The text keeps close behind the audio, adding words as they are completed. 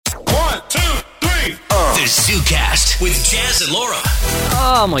The ZooCast with Jazz and Laura.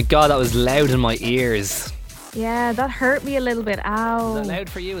 Oh my god, that was loud in my ears. Yeah, that hurt me a little bit. Ow. Was that loud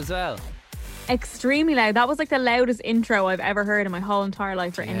for you as well? Extremely loud. That was like the loudest intro I've ever heard in my whole entire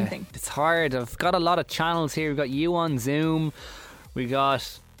life for anything. It's hard. I've got a lot of channels here. We've got you on Zoom. We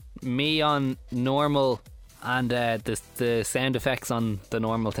got me on normal, and the sound effects on the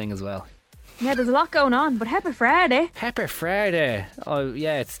normal thing as well. Yeah, there's a lot going on, but happy Friday. Happy Friday. Oh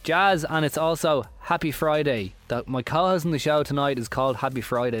yeah, it's Jazz and it's also Happy Friday. My co-host on the show tonight is called Happy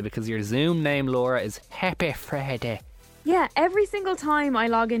Friday because your Zoom name, Laura, is Happy Friday. Yeah, every single time I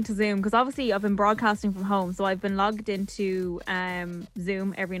log into Zoom, because obviously I've been broadcasting from home, so I've been logged into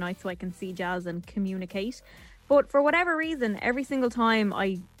Zoom every night so I can see Jazz and communicate. But for whatever reason, every single time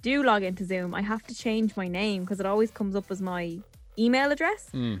I do log into Zoom, I have to change my name because it always comes up as my email address.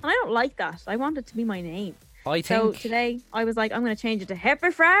 And I don't like that. I want it to be my name. So today I was like, I'm going to change it to Happy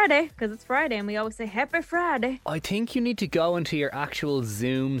Friday because it's Friday and we always say Happy Friday. I think you need to go into your actual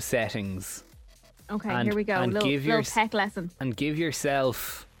Zoom settings. Okay, here we go. Little tech lesson. And give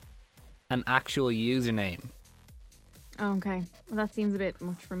yourself an actual username. Okay, well, that seems a bit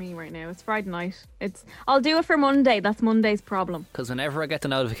much for me right now. It's Friday night. I'll do it for Monday. That's Monday's problem. Because whenever I get the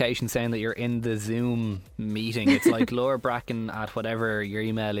notification saying that you're in the Zoom meeting, it's like Laura Bracken at whatever your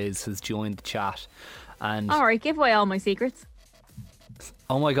email is has joined the chat. And all right, give away all my secrets.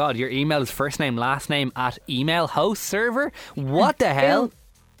 Oh my god, your email is first name, last name at email host server? What the hell?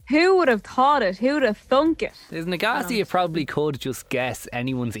 Who would have thought it? Who would have thunk it? Isn't it ghastly? You probably could just guess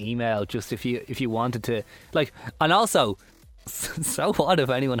anyone's email just if you wanted to. Like, and also, so what if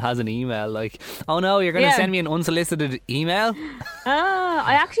anyone has an email? Like, oh no, you're going to send me an unsolicited email?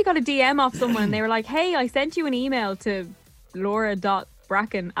 I actually got a DM off someone and they were like, hey, I sent you an email to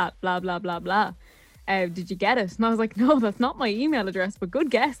laura.bracken at blah blah blah blah. Did you get it? And I was like, no, that's not my email address, but good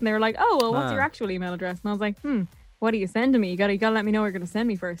guess. And they were like, oh, well, what's your actual email address? And I was like, what are you sending me? You gotta let me know what you're gonna send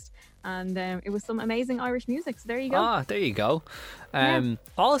me first. And it was some amazing Irish music, so there you go. Ah, there you go.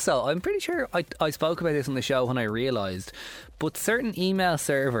 Also, I'm pretty sure I spoke about this on the show when I realised, but certain email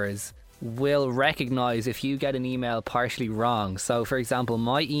servers will recognise if you get an email partially wrong. So for example,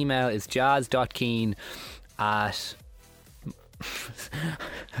 my email is jazz.keen at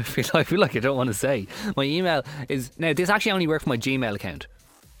I feel like I don't want to say. My email is, now this actually only works for my Gmail account.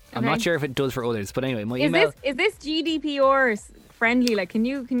 I'm not sure if it does for others, but anyway, my email is this GDPR friendly? Like, can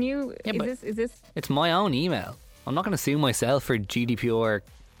you? Yeah, is this? It's my own email. I'm not going to sue myself for GDPR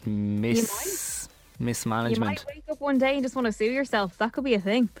mismanagement. You might wake up one day and just want to sue yourself. That could be a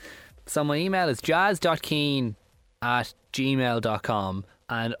thing. So my email is jazz.keen@gmail.com,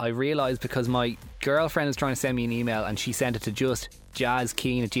 and I realised because my girlfriend is trying to send me an email and she sent it to just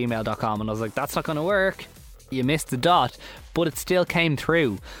jazzkeen@gmail.com, and I was like, that's not going to work. You missed the dot, but it still came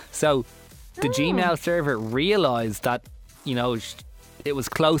through. So the Gmail server realised that, you know, it was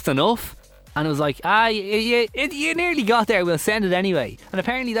close enough, and it was like, you nearly got there, we'll send it anyway. And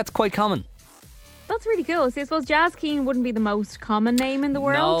apparently that's quite common. That's really cool. See, I suppose Jazz Keen wouldn't be the most common name in the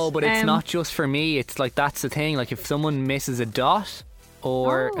world. No, but it's not just for me. It's like, that's the thing. Like, if someone misses a dot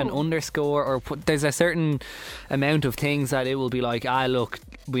or an underscore, or there's a certain amount of things that it will be like, look,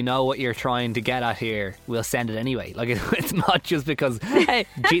 we know what you're trying to get at here, we'll send it anyway. Like, it's not just because hey,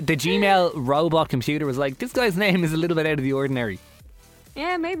 the Gmail robot computer was like, this guy's name is a little bit out of the ordinary.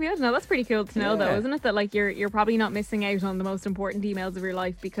 Yeah, maybe. I don't know. That's pretty cool to know, though, isn't it? That like you're probably not missing out on the most important emails of your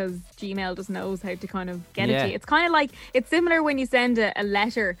life because Gmail just knows how to kind of get it to you. It's kind of like, it's similar when you send a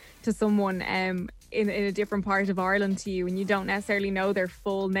letter to someone in a different part of Ireland to you, and you don't necessarily know their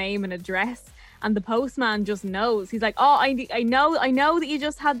full name and address, and the postman just knows. He's like, oh, I know that you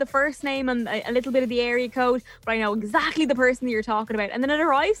just had the first name and a little bit of the area code, but I know exactly the person that you're talking about. And then it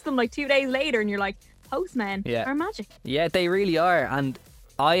arrives to them like 2 days later, and you're like, postmen are magic. Yeah, they really are. And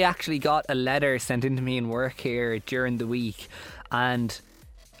I actually got a letter sent into me in work here during the week, and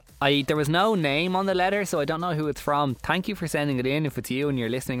there was no name on the letter, so I don't know who it's from. Thank you for sending it in if it's you and you're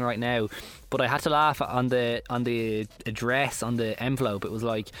listening right now. But I had to laugh on the address on the envelope. It was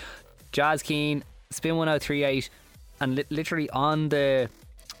like Jazz Keen, Spin 1038, and literally on the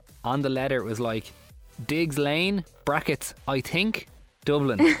letter it was like Diggs Lane brackets I think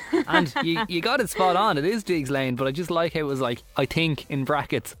Dublin. And you got it spot on. It is Diggs Lane, but I just like how it was like I think in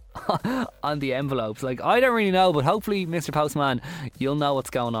brackets on the envelopes. Like, I don't really know, but hopefully, Mr. Postman, you'll know what's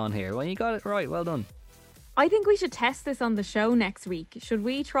going on here. Well, you got it right. Well done. I think we should test this on the show next week. Should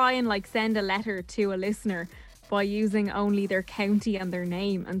we try and like send a letter to a listener by using only their county and their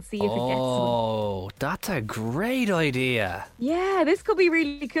name and see if it gets them? Oh, that's a great idea. Yeah, this could be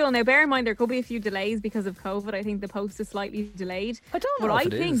really cool. Now, bear in mind, there could be a few delays because of COVID. I think the post is slightly delayed. I don't know if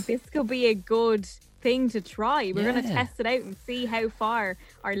it is. I think this could be a good thing to try. We're going to Yeah. test it out and see how far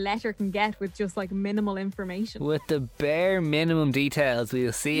our letter can get with just like minimal information. With the bare minimum details,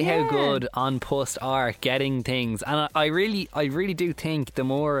 we'll see how good On Post are getting things. And I really do think the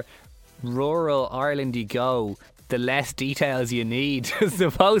more rural Ireland you go, the less details you need. Because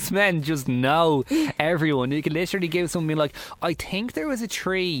the postmen just know everyone. You can literally give something like, I think there was a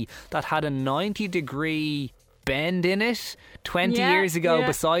tree that had a 90-degree bend in it 20 years ago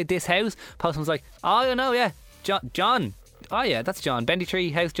beside this house. Postman's like, oh no, yeah, John. Oh yeah, that's John. Bendy Tree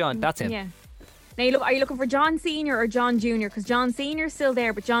House John. That's him. Yeah. Now, are you looking for John Senior or John Junior? Because John Senior's still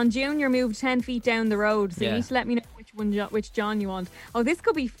there, but John Junior moved 10 feet down the road. So you need to let me know which John you want. Oh, this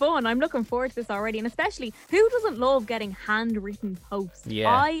could be fun. I'm looking forward to this already. And especially, who doesn't love getting handwritten posts? Yeah.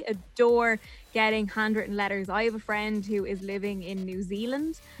 I adore getting handwritten letters. I have a friend who is living in New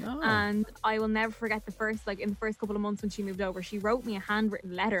Zealand, and I will never forget in the first couple of months when she moved over, she wrote me a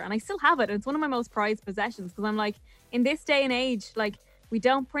handwritten letter, and I still have it. It's one of my most prized possessions, because I'm like, in this day and age, like, we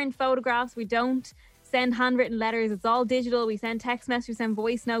don't print photographs, we don't send handwritten letters, it's all digital. We send text messages, we send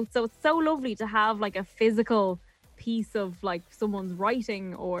voice notes. So it's so lovely to have like a physical piece of like someone's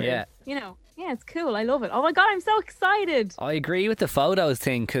writing, or it's cool. I love it. Oh my god, I'm so excited. I agree with the photos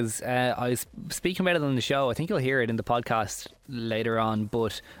thing, because I was speaking about it on the show. I think you'll hear it in the podcast later on,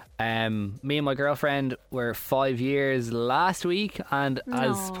 but me and my girlfriend were 5 years last week, and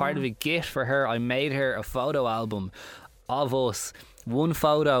as part of a gift for her, I made her a photo album of us, one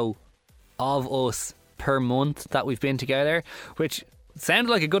photo of us per month that we've been together, which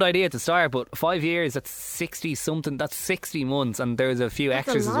sounded like a good idea at the start, but 5 years, that's 60 something, that's 60 months, and there's a few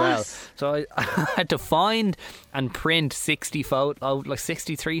extras as well. So I had to find and print 63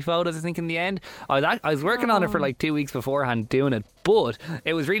 photos, I think, in the end. I was working on it for like 2 weeks beforehand doing it, but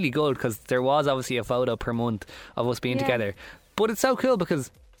it was really good because there was obviously a photo per month of us being together. But it's so cool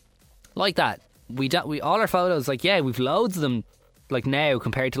because like that, we all our photos, like, we've loads of them. Like now,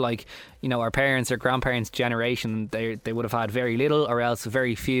 compared to like, our parents or grandparents' generation, they would have had very little or else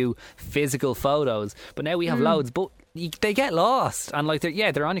very few physical photos. But now we have loads, but they get lost, and like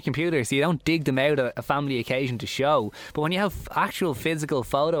they're on your computer, so you don't dig them out at a family occasion to show. But when you have actual physical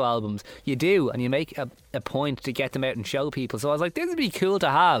photo albums, you do, and you make a point to get them out and show people. So I was like, this would be cool to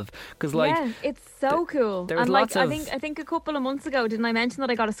have, because like it's so cool. There was and lots like of, I think a couple of months ago, didn't I mention that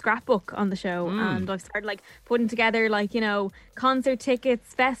I got a scrapbook on the show, and I've started like putting together like concert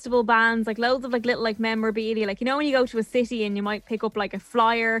tickets, festival bands, like loads of like little like memorabilia, like when you go to a city and you might pick up like a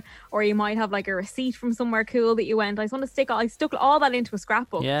flyer, or you might have like a receipt from somewhere cool that you went. I stuck all that into a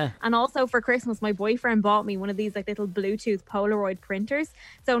scrapbook. And also for Christmas, my boyfriend bought me one of these like little Bluetooth Polaroid printers.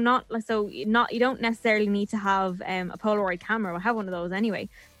 So you don't necessarily need to have a Polaroid camera. I have one of those anyway,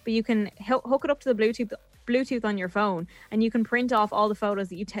 but you can hook it up to the Bluetooth on your phone, and you can print off all the photos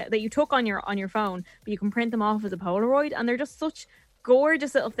that you took on your phone, but you can print them off as a Polaroid, and they're just such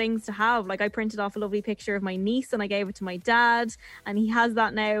gorgeous little things to have. Like I printed off a lovely picture of my niece and I gave it to my dad, and he has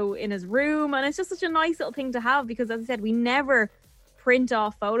that now in his room, and it's just such a nice little thing to have, because as I said, we never print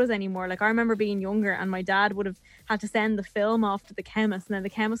off photos anymore. Like I remember being younger and my dad would have had to send the film off to the chemist, and then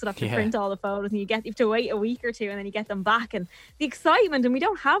the chemist would have to print all the photos, and you have to wait a week or two, and then you get them back, and the excitement, and we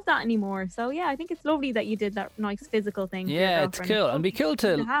don't have that anymore. So I think it's lovely that you did that nice physical thing. It's cool, and be cool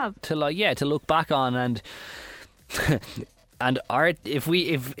to look back on, and and art, if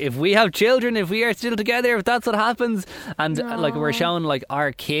we have children, if we are still together, if that's what happens, and like we're showing like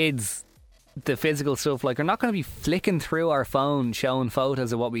our kids the physical stuff, like we're not going to be flicking through our phone showing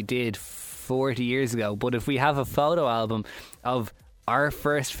photos of what we did 40 years ago. But if we have a photo album of our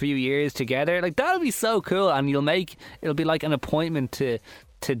first few years together, like that'll be so cool, and it'll be like an appointment to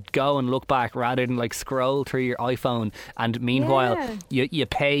go and look back rather than like scroll through your iPhone. And meanwhile you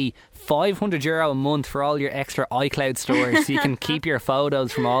pay €500 a month for all your extra iCloud storage so you can keep your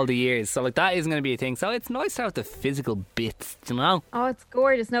photos from all the years. So like that isn't going to be a thing. So it's nice to have the physical bits, Oh, it's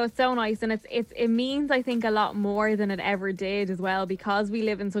gorgeous. No, it's so nice, and it means, I think, a lot more than it ever did as well, because we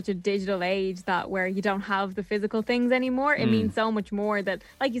live in such a digital age that where you don't have the physical things anymore. It means so much more. That,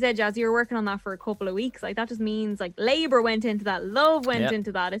 like you said, Jazz, you were working on that for a couple of weeks. Like that just means like labour went into that, love went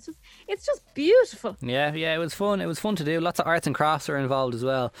into that. It's just beautiful. It was fun. It was fun to do. Lots of arts and crafts are involved as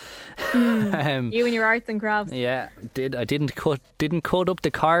well. You and your arts and crafts. I didn't cut up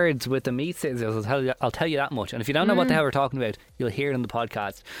the cards with the meat scissors. I'll tell you that much. And if you don't know what the hell we're talking about, you'll hear it in the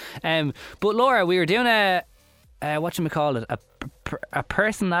podcast. But Laura, we were doing a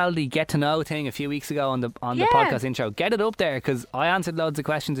personality get to know thing a few weeks ago on the podcast intro. Get it up there, because I answered loads of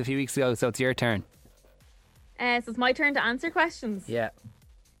questions a few weeks ago, so it's your turn. So it's my turn to answer questions. Yeah.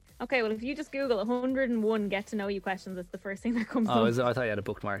 Okay, well, if you just Google 101 get to know you questions, it's the first thing that comes Oh, up. I thought you had a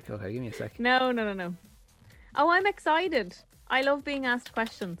bookmark. Okay, give me a sec. No. Oh, I'm excited. I love being asked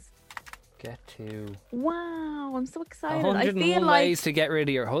questions. Get to Wow, I'm so excited. 101 I feel like ways to get rid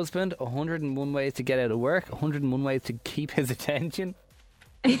of your husband, 101 ways to get out of work, 101 ways to keep his attention.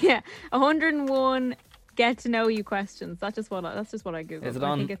 yeah, 101 get to know you questions. That's just what I Googled. Is it I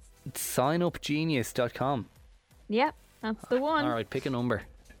on think it's signupgenius.com? Yep, that's the one. All right, pick a number.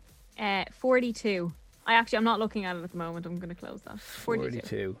 42. I'm not looking at it at the moment. I'm going to close that.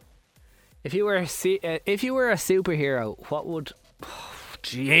 42. If you were a superhero, what would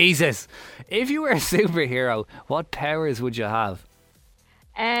Jesus? If you were a superhero, what powers would you have?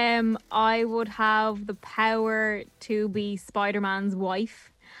 I would have the power to be Spider-Man's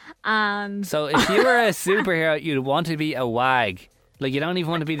wife, and So if you were a superhero, you'd want to be a wag. Like, you don't even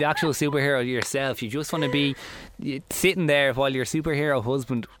want to be the actual superhero yourself. You just want to be sitting there while your superhero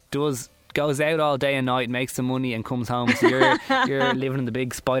husband goes out all day and night, makes some money, and comes home. So you're living in the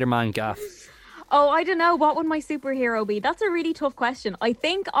big Spider-Man gaff. Oh, I don't know. What would my superhero be? That's a really tough question. I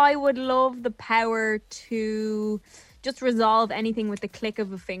think I would love the power to just resolve anything with the click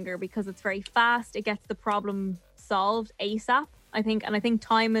of a finger, because it's very fast. It gets the problem solved ASAP, I think. And I think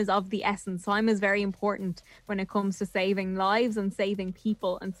time is of the essence. Time is very important when it comes to saving lives and saving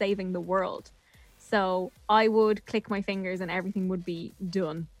people and saving the world. So I would click my fingers and everything would be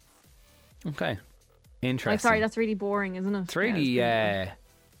done. Okay. Interesting. Like, sorry, that's really boring, isn't it? It's really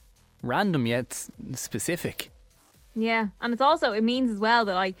random yet specific. Yeah, and it means as well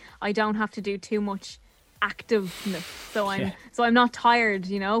that I don't have to do too much activeness, so I'm not tired,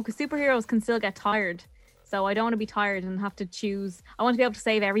 because superheroes can still get tired. So I don't want to be tired and have to choose. I want to be able to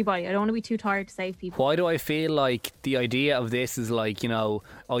save everybody. I don't want to be too tired to save people. Why do I feel like the idea of this is like, you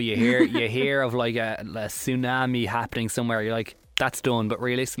hear of like a tsunami happening somewhere, you're like, that's done, but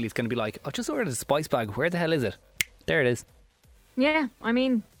realistically it's going to be like, just ordered a spice bag, where the hell is it? There it is. Yeah, I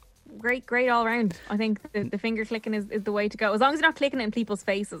mean, great all round. I think the finger clicking is the way to go, as long as you're not clicking it in people's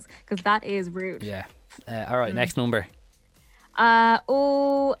faces, because that is rude. Yeah. All right, next number. I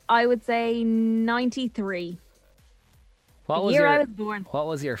would say 93. I was born. What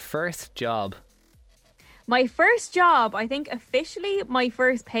was your first job? My first job, I think officially my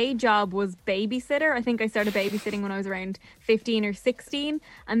first paid job was babysitter. I think I started babysitting when I was around 15 or 16.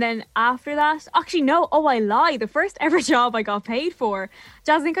 And then after that, actually no, I lie. The first ever job I got paid for,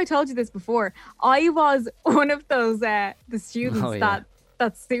 Jazz, I think I told you this before. I was one of those the students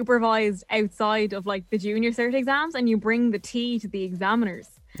that's supervised outside of like the junior cert exams, and you bring the tea to the examiners.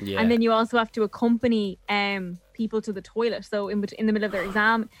 Yeah. And then you also have to accompany people to the toilet. So in the middle of their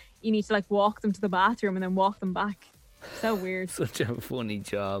exam, you need to like walk them to the bathroom and then walk them back. So weird. Such a funny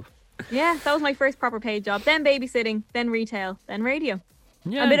job. Yeah, that was my first proper paid job. Then babysitting, then retail, then radio.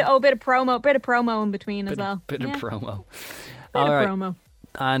 Yeah. A bit of promo in between as well. Bit of promo. Bit of promo.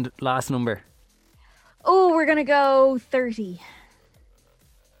 And last number. Oh, we're gonna go 30.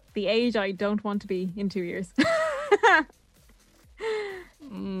 The age I don't want to be in 2 years.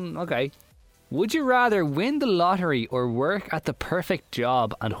 Okay. Would you rather win the lottery or work at the perfect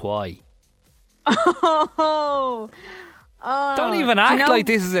job, and why? Don't even act like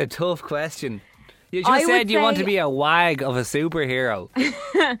this is a tough question. You just said you want to be a wag of a superhero.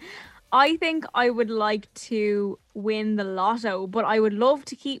 I think I would like to win the lotto, but I would love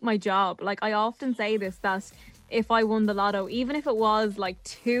to keep my job. Like, I often say this, that if I won the lotto, even if it was like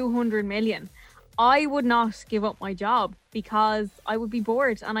 200 million, I would not give up my job, because I would be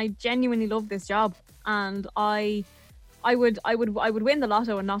bored, and I genuinely love this job, and I would win the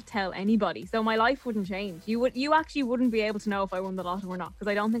lotto and not tell anybody, so my life wouldn't change. You actually wouldn't be able to know if I won the lotto or not, because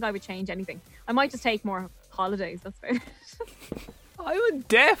I don't think I would change anything. I might just take more holidays. That's fair. I would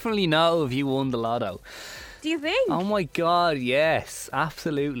definitely know if you won the lotto. Do you think? Oh my god, yes,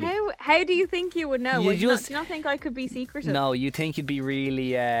 absolutely. How do you think you would know? Do you not think I could be secretive? No, you think you'd be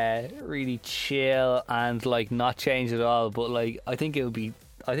really really chill and like not change at all, but like I think it'd be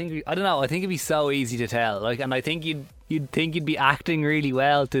so easy to tell. Like, and I think you'd think you'd be acting really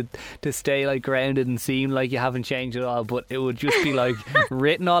well to stay like grounded and seem like you haven't changed at all, but it would just be like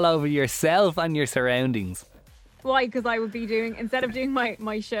written all over yourself and your surroundings. Why? Because I would be doing, instead of doing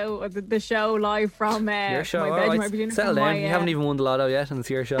my show, or the show live from your show, my bedroom, right. I'd be doing Settle down. You haven't even won the lotto yet, and it's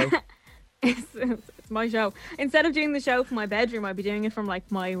your show. It's my show. Instead of doing the show from my bedroom, I'd be doing it from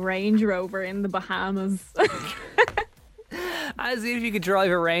like my Range Rover in the Bahamas. As if you could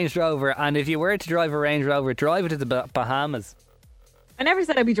drive a Range Rover, and if you were to drive a Range Rover, drive it to the Bahamas. I never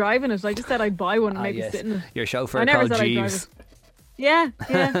said I'd be driving it. I just said I'd buy one and maybe sit in it. Your chauffeur called Jeeves. Yeah.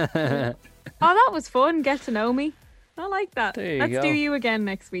 Oh, that was fun. Get to know me. I like that. Let's do you again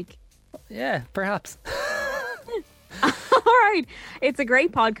next week. Yeah, perhaps. All right. It's a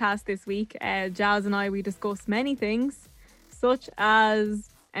great podcast this week. Jazz and I, we discussed many things, such as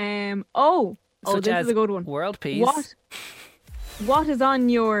this is a good one. World peace. What is on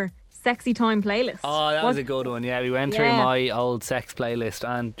your sexy time playlist? Oh, that was a good one. Yeah, we went through my old sex playlist,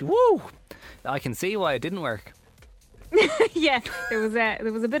 and woo, I can see why it didn't work. Yeah, there was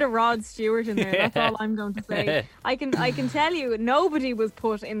a bit of Rod Stewart in there. That's all I'm going to say. I can tell you, nobody was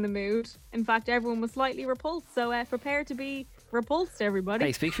put in the mood. In fact, everyone was slightly repulsed. So prepare to be repulsed, everybody.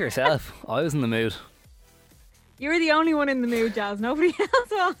 Hey, speak for yourself. I was in the mood. You were the only one in the mood, Jazz. Nobody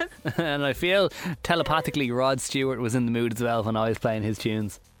else was. And I feel telepathically Rod Stewart was in the mood as well when I was playing his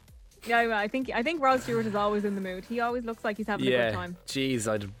tunes. Yeah, I think Rod Stewart is always in the mood. He always looks like he's having a good time. Jeez,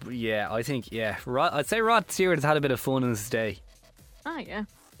 I'd say Rod Stewart has had a bit of fun in his day. Ah, yeah.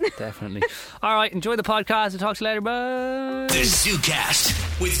 Definitely. All right, enjoy the podcast. I'll talk to you later. Bye. The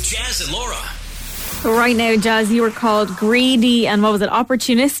ZooCast with Jazz and Laura. So right now, Jazz, you were called greedy and what was it,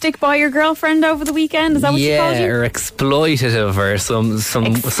 opportunistic by your girlfriend over the weekend? Is that what she called you? Yeah, or exploitative or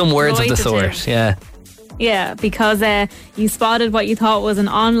some words of the sort. Yeah. Yeah, because you spotted what you thought was an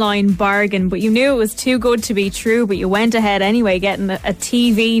online bargain, but you knew it was too good to be true, but you went ahead anyway, getting a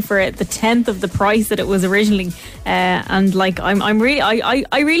TV for the 10th of the price that it was originally. And like, I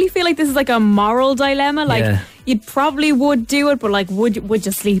really feel like this is like a moral dilemma. Like, you probably would do it, but like, would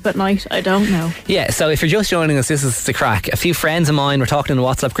you sleep at night? I don't know. Yeah, so if you're just joining us, this is the crack. A few friends of mine were talking in the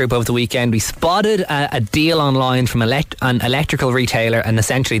WhatsApp group over the weekend. We spotted a deal online from an electrical retailer, and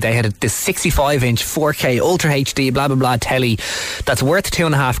essentially they had this 65-inch 4K Ultra HD blah blah blah telly that's worth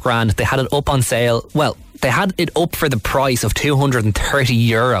 $2,500. They had it up on sale. Well, they had it up for the price of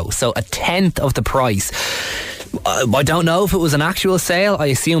 €230, so a tenth of the price. I don't know if it was an actual sale. I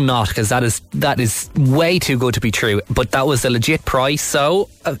assume not, because that is way too good to be true. But that was the legit price. So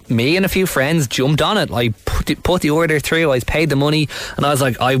me and a few friends jumped on it. I put the order through. I paid the money, and I was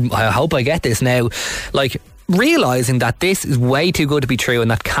like, I hope I get this now. Like, realising that this is way too good to be true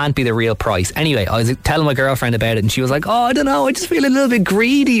and that can't be the real price. Anyway, I was telling my girlfriend about it, and she was like, oh, I don't know, I just feel a little bit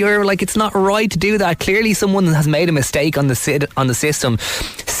greedy, or like it's not right to do that. Clearly someone has made a mistake on the system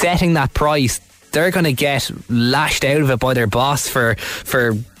setting that price. They're going to get lashed out of it by their boss for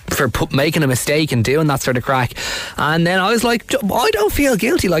making a mistake and doing that sort of crack. And then I was like, I don't feel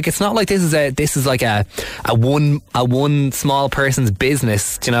guilty. Like, it's not like this is like a one small person's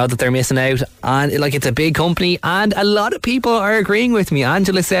business, you know, that they're missing out. And like, it's a big company, and a lot of people are agreeing with me.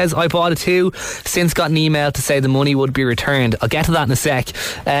 Angela says, I bought it too, since got an email to say the money would be returned. I'll get to that in a sec.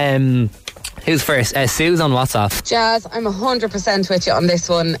 Who's first? Sue's on WhatsApp. Jazz, I'm 100% with you on this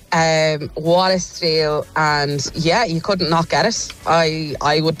one. What a steal. And yeah, you couldn't not get it.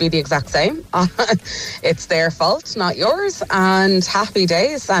 I would be the exact same. It's their fault, not yours. And happy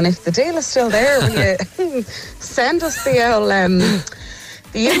days. And if the deal is still there, will you send us the old...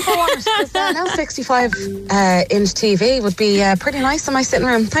 the info on it, because now 65-inch TV would be pretty nice in my sitting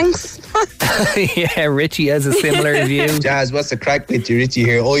room. Thanks. Yeah, Richie has a similar review. Jazz, what's the crack with you, Richie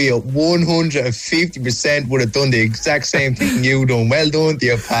here? Oh, you 150% would have done the exact same thing you done. Well done to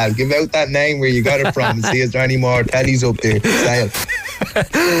you, pal. Give out that name where you got it from and see is there any more tellies up there for sale.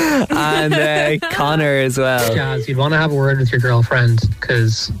 And Connor as well. Jazz, you'd want to have a word with your girlfriend,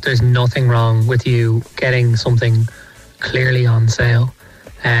 because there's nothing wrong with you getting something clearly on sale.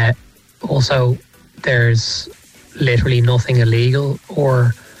 Also, there's literally nothing illegal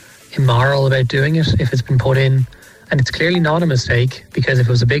or immoral about doing it if it's been put in, and it's clearly not a mistake, because if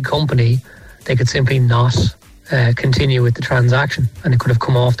it was a big company, they could simply not continue with the transaction, and it could have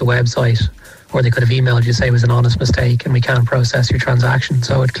come off the website, or they could have emailed you to say it was an honest mistake and we can't process your transaction.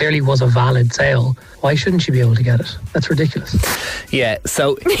 So it clearly was a valid sale. Why shouldn't you be able to get it? That's ridiculous. Yeah,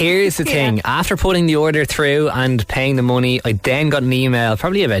 so here's the thing. After putting the order through and paying the money, I then got an email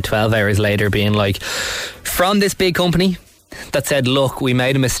probably about 12 hours later being like, from this big company that said, look, we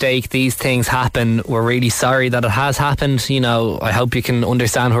made a mistake, these things happen, we're really sorry that it has happened, you know, I hope you can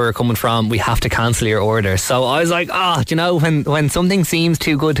understand where we're coming from, we have to cancel your order. So I was like, you know, when something seems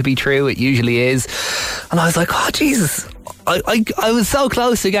too good to be true, it usually is. And I was like, oh Jesus, I was so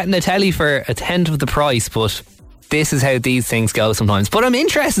close to getting a telly for a tenth of the price, but this is how these things go sometimes. But I'm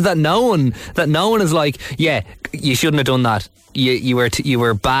interested that no one is like, yeah, you shouldn't have done that. You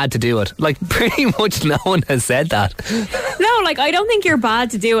were bad to do it. Like, pretty much no one has said that. No, like, I don't think you're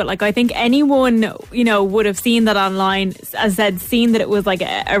bad to do it. Like, I think anyone, you know, would have seen that online, as I said, seen that it was like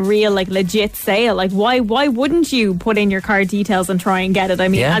a real, like, legit sale. Like, why wouldn't you put in your card details and try and get it? I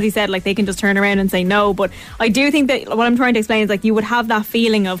mean, as you said, like, they can just turn around and say no. But I do think that what I'm trying to explain is, like, you would have that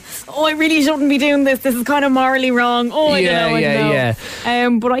feeling of, oh, I really shouldn't be doing this. This is kind of morally wrong. Oh, I don't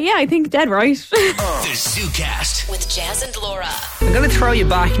know. But I think dead right. The ZooCast with Jazz and Laura. I'm going to throw you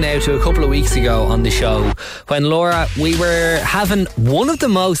back now to a couple of weeks ago on the show when, Laura, we were having one of the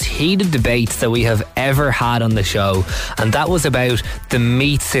most heated debates that we have ever had on the show, and that was about the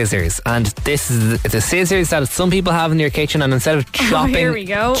meat scissors. And this is the scissors that some people have in their kitchen, and instead of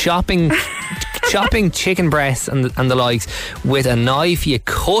chopping chicken breasts and the likes with a knife, you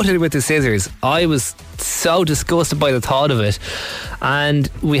cut it with the scissors. I was so disgusted by the thought of it, and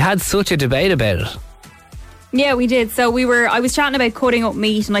we had such a debate about it. Yeah, we did. So I was chatting about cutting up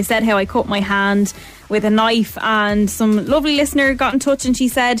meat, and I said how I cut my hand with a knife, and some lovely listener got in touch and she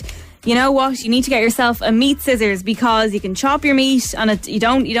said, you know what, you need to get yourself a meat scissors because you can chop your meat and you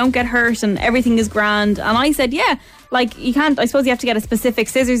don't get hurt and everything is grand. And I said, yeah, like, you can't, I suppose you have to get a specific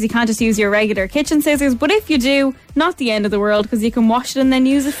scissors. You can't just use your regular kitchen scissors, but if you do, not the end of the world, because you can wash it and then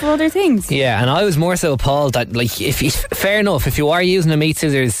use it for other things. Yeah, and I was more so appalled that, like, fair enough, if you are using a meat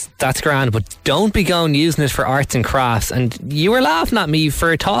scissors, that's grand, but don't be going using it for arts and crafts. And you were laughing at me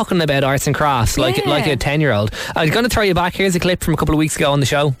for talking about arts and crafts like a 10-year-old. I'm going to throw you back. Here's a clip from a couple of weeks ago on the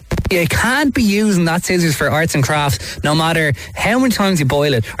show. You can't be using that scissors for arts and crafts no matter how many times you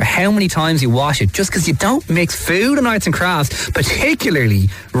boil it or how many times you wash it, just because you don't mix food and arts and crafts, particularly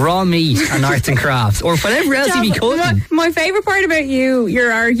raw meat and arts and crafts, or whatever else you be cooking. My favourite part about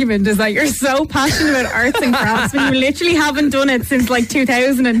your argument is that you're so passionate about arts and crafts when you literally haven't done it since like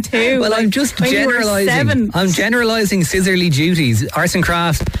 2002. Well, I'm just generalising. I'm generalising scissorly duties. Arts and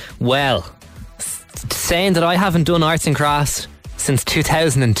crafts. Well, saying that I haven't done arts and crafts since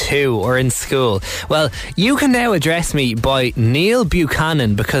 2002 or in school. Well, you can now address me by Neil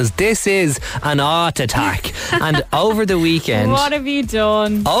Buchanan because this is an art attack. And over the weekend... What have you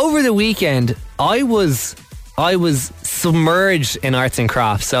done? Over the weekend, I was submerged in arts and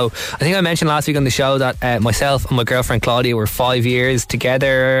crafts. So I think I mentioned last week on the show that myself and my girlfriend Claudia were 5 years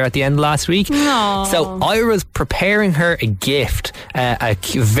together at the end of last week. Aww. So I was preparing her a gift, a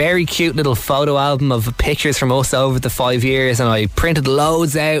very cute little photo album of pictures from us over the 5 years, and I printed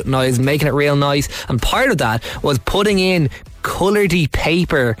loads out and I was making it real nice, and part of that was putting in coloured-y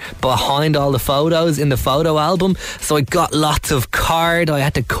paper behind all the photos in the photo album. So I got lots of card, I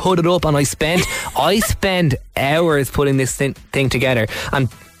had to cut it up, and I spent hours putting this thing together, and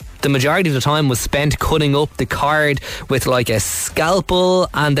the majority of the time was spent cutting up the card with like a scalpel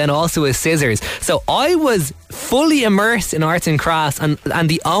and then also a scissors. So I was fully immersed in arts and crafts, and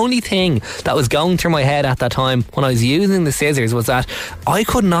the only thing that was going through my head at that time when I was using the scissors was that I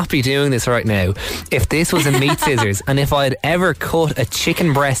could not be doing this right now if this was a meat scissors and if I had ever cut a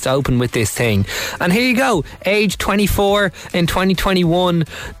chicken breast open with this thing. And here you go, age 24 in 2021,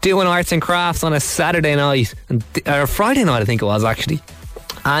 doing arts and crafts on a Saturday night, or Friday night I think it was actually.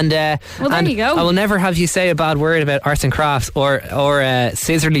 And there you go. I will never have you say a bad word about arts and crafts or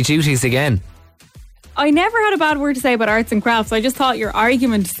scissorly duties again. I never had a bad word to say about arts and crafts. I just thought your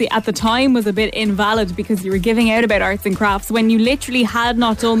argument at the time was a bit invalid because you were giving out about arts and crafts when you literally had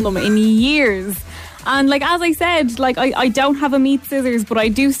not done them in years. And like, as I said, like, I don't have a meat scissors, but I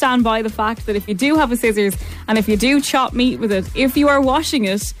do stand by the fact that if you do have a scissors and if you do chop meat with it, if you are washing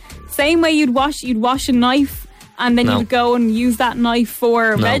it, same way you'd wash a knife, and then you'd go and use that knife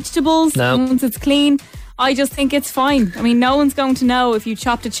for vegetables once it's clean. I just think it's fine. I mean, no one's going to know if you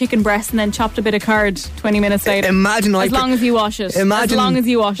chopped a chicken breast and then chopped a bit of card 20 minutes later. As long as you wash it.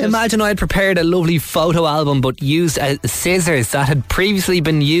 Imagine I had prepared a lovely photo album but used scissors that had previously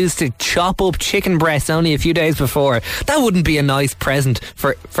been used to chop up chicken breasts only a few days before. That wouldn't be a nice present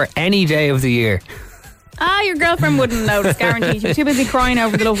for any day of the year. Your girlfriend wouldn't notice, guaranteed. She was too busy crying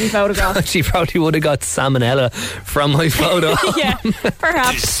over the lovely photograph. She probably would have got salmonella from my photo. Yeah,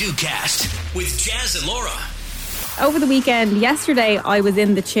 perhaps. The ZooCast with Jazz and Laura. Over the weekend, yesterday, I was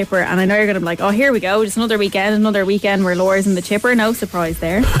in the chipper, and I know you're going to be like, oh, here we go, just another weekend where Laura's in the chipper. No surprise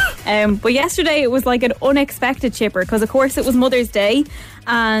there. But yesterday, it was like an unexpected chipper, because of course it was Mother's Day,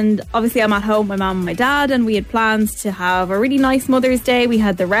 and obviously I'm at home, my mum and my dad, and we had plans to have a really nice Mother's Day. We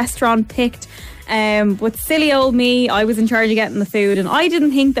had the restaurant picked. But silly old me, I was in charge of getting the food, and I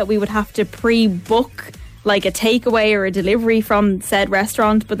didn't think that we would have to pre-book like a takeaway or a delivery from said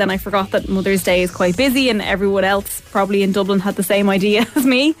restaurant, but then I forgot that Mother's Day is quite busy and everyone else probably in Dublin had the same idea as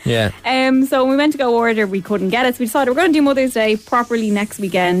me. Yeah. So when we went to go order, we couldn't get it, so we decided we're going to do Mother's Day properly next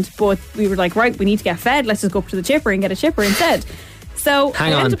weekend, but we were like, right, we need to get fed, let's just go up to the chipper and get a chipper instead. So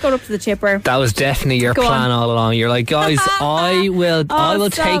I ended up going up to the chipper. That was definitely your plan all along. You're like, guys, I will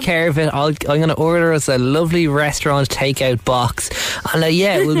take care of it. I'm going to order us a lovely restaurant takeout box, and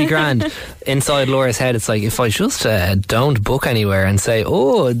yeah, it will be grand. Inside Laura's head, it's like, if I just don't book anywhere and say,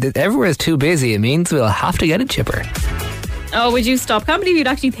 everywhere's too busy, it means we'll have to get a chipper. Oh, would you stop? Can't believe you'd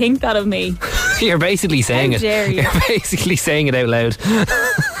actually think that of me. You're basically saying it. You're basically saying it out loud.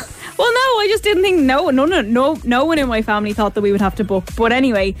 Well, no, I just didn't think. No one in my family thought that we would have to book. But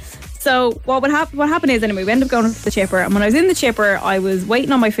anyway, so what happened is, anyway, we ended up going to the chipper, and when I was in the chipper, I was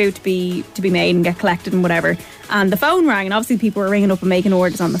waiting on my food to be made and get collected and whatever. And the phone rang, and obviously people were ringing up and making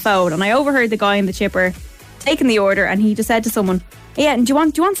orders on the phone. And I overheard the guy in the chipper taking the order, and he just said to someone, "Yeah, and do you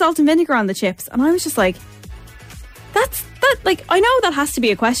want salt and vinegar on the chips?" And I was just like, I know that has to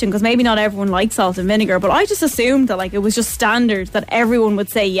be a question because maybe not everyone likes salt and vinegar, but I just assumed that like it was just standard that everyone would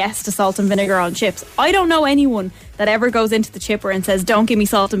say yes to salt and vinegar on chips. I don't know anyone that ever goes into the chipper and says, "Don't give me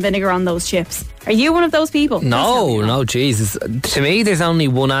salt and vinegar on those chips." Are you one of those people? No, Jesus. To me, there's only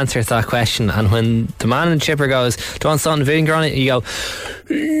one answer to that question, and when the man in the chipper goes, "Do you want salt and vinegar on it?" you go,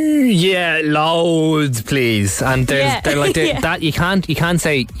 "Yeah, loads, please." And that you can't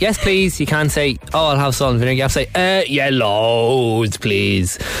say yes, please. You can't say, "Oh, I'll have salt and vinegar." You have to say, "Yeah, loads,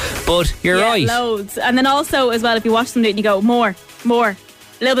 please." But you're right. Loads. And then also as well, if you watch them do it and you go, more. A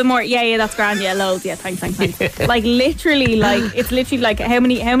little bit more. Yeah, that's grand. Yeah, loads. Yeah, thanks. Like literally, it's literally like how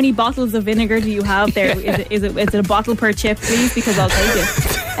many bottles of vinegar do you have there? Is it a bottle per chip, please? Because I'll take it.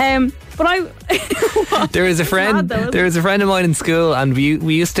 But there was a friend of mine in school, and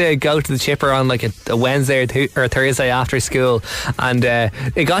we used to go to the chipper on like a Wednesday or Thursday after school, and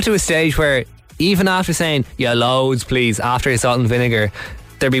it got to a stage where even after saying "yeah, loads, please," after salt and vinegar,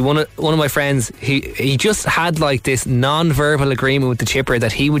 there'd be one of my friends, he just had like this non-verbal agreement with the chipper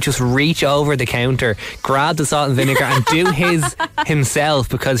that he would just reach over the counter, grab the salt and vinegar and do his himself,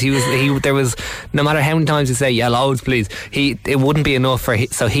 because there was no matter how many times you say "yeah, loads, please," it wouldn't be enough for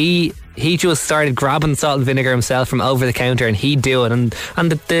so he just started grabbing salt and vinegar himself from over the counter, and he'd do it, and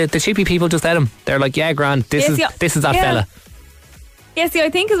the chippy people just let him. They're like, "Yeah, grand, this is that fella." Yeah, see, I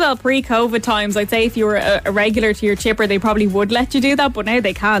think as well, pre-COVID times, I'd say if you were a regular to your chipper, they probably would let you do that, but now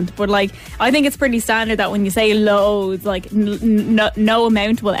they can't. But like, I think it's pretty standard that when you say loads, like no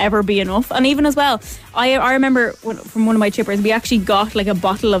amount will ever be enough. And even as well, I remember from one of my chippers, we actually got like a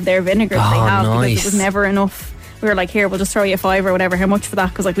bottle of their vinegar that they have, nice. because it was never enough. We were like, "Here, we'll just throw you $5 or whatever, how much for that?"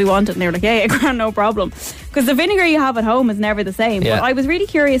 Because like we want it. And they were like, "Yeah, grand, no problem." Because the vinegar you have at home is never the same. Yeah. But I was really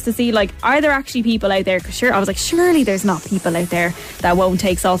curious to see, like, are there actually people out there? Because I was like, surely there's not people out there that won't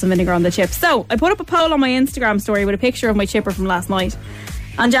take salt and vinegar on the chips. So I put up a poll on my Instagram story with a picture of my chipper from last night.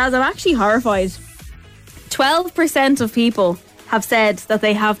 And Jazz, I'm actually horrified. 12% of people have said that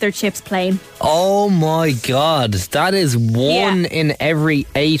they have their chips plain. Oh my God, that is one in every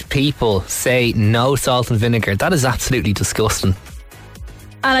 8 people say no salt and vinegar. That is absolutely disgusting.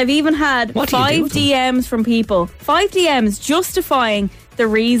 And I've even had 5 DMs from people, 5 DMs justifying the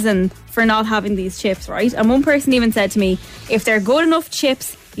reason for not having these chips, right? And one person even said to me, if they're good enough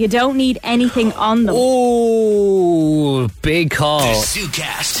chips, you don't need anything on them. Oh, big call. The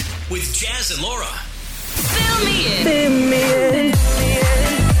ZooCast with Jazz and Laura. Fill me in.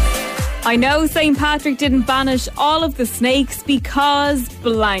 I know St. Patrick didn't banish all of the snakes because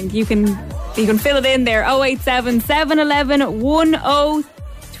blank. You can fill it in there. 087 711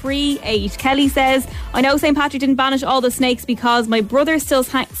 1038. Kelly says, I know St. Patrick didn't banish all the snakes because my brother still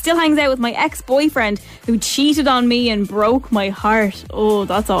hangs out with my ex-boyfriend who cheated on me and broke my heart. Oh,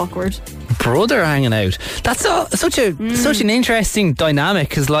 that's awkward. Brother hanging out. That's such an interesting dynamic,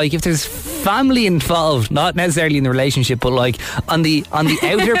 because like if there's family involved, not necessarily in the relationship, but like on the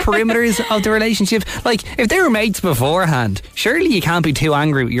outer perimeters of the relationship, like if they were mates beforehand, surely you can't be too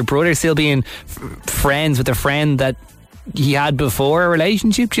angry with your brother still being friends with a friend that he had before a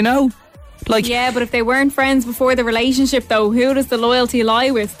relationship, you know? Like, yeah, but if they weren't friends before the relationship, though, who does the loyalty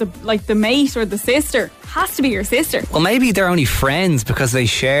lie with? The mate or the sister? Has to be your sister. Well, maybe they're only friends because they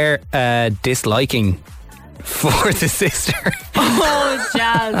share disliking for the sister. Oh,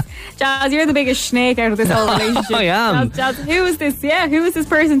 Jazz, you're the biggest snake out of this whole relationship. I am. Jazz, who is this? Yeah, who is this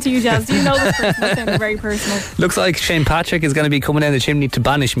person to you, Jazz? Do you know this person? That sounds very personal. Looks like St. Patrick is going to be coming down the chimney to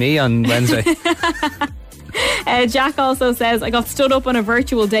banish me on Wednesday. Jack also says, I got stood up on a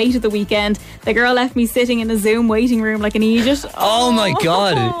virtual date at the weekend. The girl left me sitting in a Zoom waiting room like an Aegis. Oh my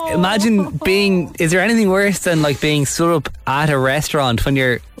God. Imagine is there anything worse than like being stood up at a restaurant when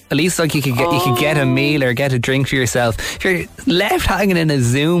you're, at least like you could get a meal or get a drink for yourself. If you're left hanging in a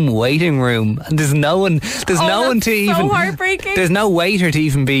Zoom waiting room and there's no one to even, heartbreaking. There's no waiter to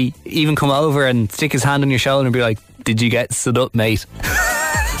even come over and stick his hand on your shoulder and be like, did you get stood up, mate?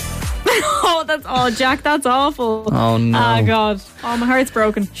 Jack, that's awful. Oh no. Oh God. Oh, my heart's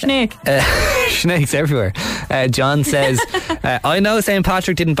broken. Snake. Snakes everywhere. John says, I know St.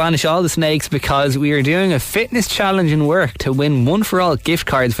 Patrick didn't banish all the snakes because we are doing a fitness challenge in work to win one for all gift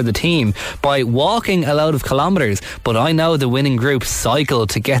cards for the team by walking a load of kilometres, but I know the winning group cycle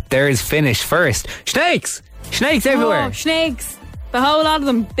to get theirs finished first. Snakes everywhere. Oh, snakes. The whole lot of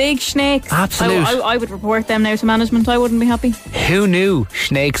them, big snakes. Absolute. I would report them now to management. I wouldn't be happy. Who knew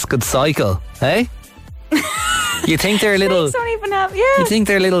snakes could cycle? Eh? You think their little? Snakes don't even have. Yeah. You think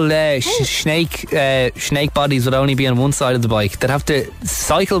their little snake bodies would only be on one side of the bike? They'd have to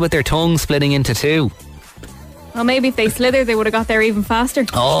cycle with their tongue splitting into two. Well, maybe if they slithered, they would have got there even faster.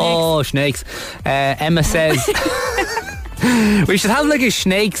 Oh, snakes. Emma says we should have like a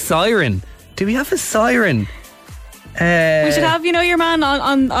snake siren. Do we have a siren? We should have, your man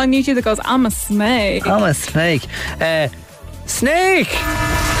on YouTube that goes, I'm a snake. I'm a snake. Snake!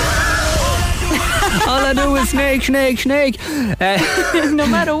 All I do is snake. No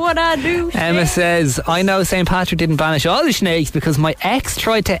matter what I do. Emma says, I know St. Patrick didn't banish all the snakes because my ex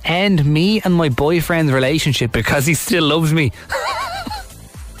tried to end me and my boyfriend's relationship because he still loves me.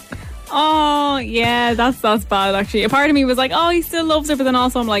 Oh, yeah, that's bad, actually. A part of me was like, oh, he still loves her, but then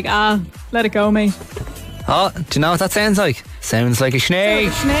also I'm like, let it go, mate. Oh, do you know what that sounds like? Sounds like a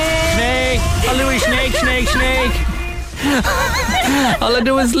snake. Snake. I'll do a snake. All I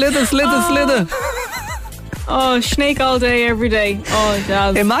do is slither. Oh, snake all day, every day. Oh,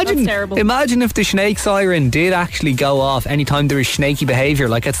 Jazz, that's terrible. Imagine if the snake siren did actually go off anytime there was snaky behaviour.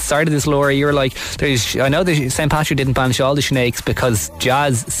 Like at the start of this, Laura, you were like, I know that St. Patrick didn't banish all the snakes because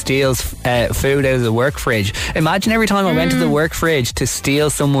Jazz steals food out of the work fridge. Imagine every time I went to the work fridge to steal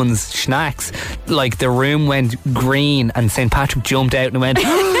someone's snacks, like the room went green and St. Patrick jumped out and went,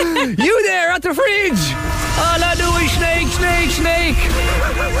 you there at the fridge! All I do is snake.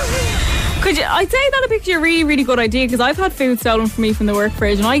 I'd say that'd be a really, really good idea because I've had food stolen from me from the work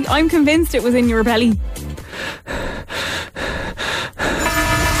fridge and I'm convinced it was in your belly. The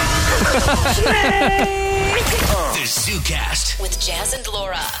ZooCast with Jazz and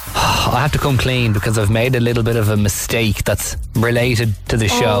Laura. I have to come clean because I've made a little bit of a mistake that's related to the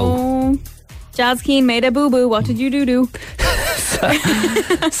show. Oh, Jazz Keen made a boo-boo. What did you do?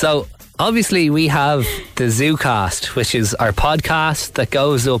 So obviously we have the ZooCast, which is our podcast that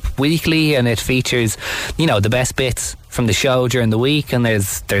goes up weekly and it features, the best bits from the show during the week, and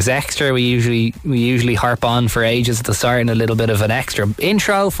there's extra. We usually harp on for ages at the start and a little bit of an extra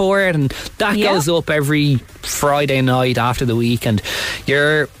intro for it, and that goes up every Friday night after the week. And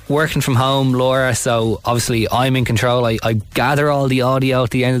you're working from home, Laura, so obviously I'm in control. I gather all the audio at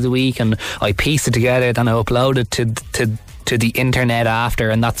the end of the week and I piece it together and I upload it to the internet after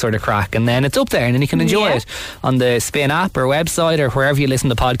and that sort of crack, and then it's up there and then you can enjoy it on the Spin app or website or wherever you listen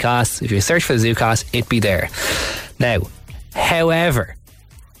to podcasts. If you search for the ZooCast, it'd be there. Now, however,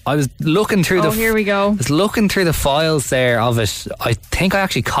 I was looking through here we go. I was looking through the files there of it. I think I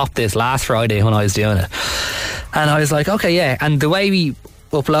actually copped this last Friday when I was doing it, and I was like, okay, yeah. And the way we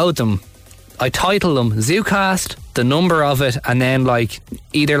upload them, I title them ZooCast, the number of it, and then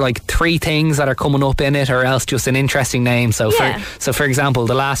either three things that are coming up in it or else just an interesting name. So for example,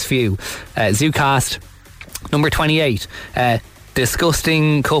 the last few, ZooCast number 28,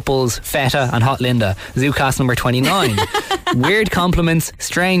 Disgusting Couples, Feta and Hot Linda. ZooCast number 29, Weird Compliments,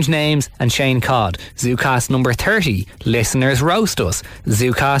 Strange Names and Shane Codd. ZooCast number 30, Listeners Roast Us.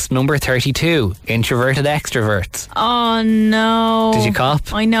 ZooCast number 32, Introverted Extroverts. Oh no. Did you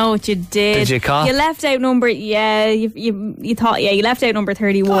cop? I know what you did. Did you cop? You left out number, you thought, you left out number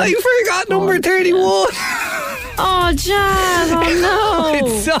 31. Oh, you forgot number 31. Oh, Jazz, oh no.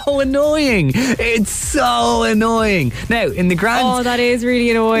 It's so annoying. Now, in the grand... Oh, that is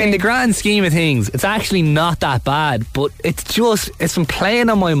really annoying. In the grand scheme of things, it's actually not that bad, but it's been playing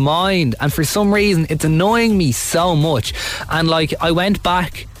on my mind, and for some reason, it's annoying me so much. And I went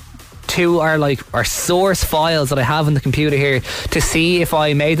back to our source files that I have on the computer here to see if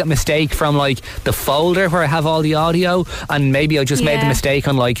I made that mistake from the folder where I have all the audio, and maybe I just made the mistake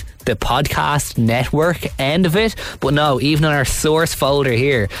on the podcast network end of it. But no, even in our source folder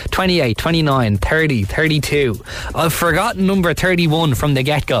here, 28, 29, 30, 32, I've forgotten number 31 from the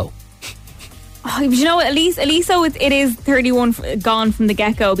get-go. Oh, you know what? At least though it is 31 gone from the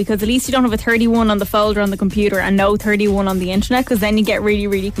get-go, because at least you don't have a 31 on the folder on the computer and no 31 on the internet, because then you get really,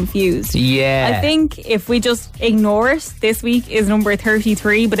 really confused. Yeah. I think if we just ignore it, this week is number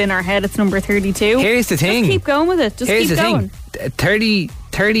 33, but in our head it's number 32. Here's the thing. Just keep going with it. Here's keep the going. Thing.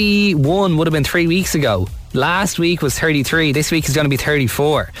 31 would have been 3 weeks ago. Last week was 33. This week is going to be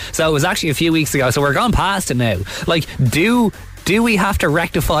 34. So it was actually a few weeks ago. So we're gone past it now. Like, do we have to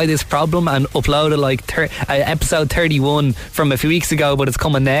rectify this problem and upload it like episode 31 from a few weeks ago, but it's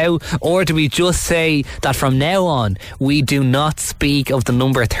coming now? Or do we just say that from now on we do not speak of the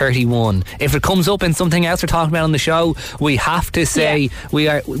number 31? If it comes up in something else we're talking about on the show, we have to say we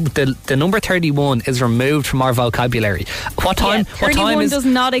are the number 31 is removed from our vocabulary. What time? Yeah, 31 what time does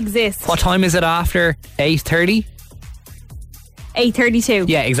not exist. What time is it after 8:30? 8:32.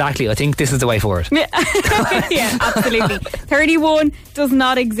 Yeah, exactly. I think this is the way forward. Yeah, absolutely. 31 does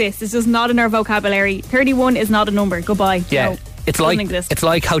not exist. It's just not in our vocabulary. 31 is not a number. Goodbye. Yeah. No, It's doesn't like exist. it's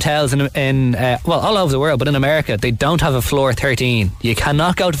like hotels in well, all over the world, but in America they don't have a floor 13. You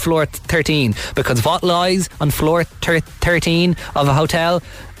cannot go to floor 13 because what lies on floor 13 of a hotel?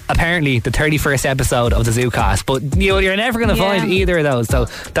 Apparently the 31st episode of the ZooCast, but you're never going to find either of those, so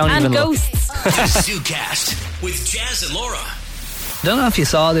don't and even ghosts. The ZooCast with Jazz and Laura. I don't know if you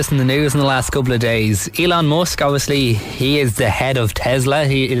saw this in the news in the last couple of days. Elon Musk, obviously, he is the head of Tesla.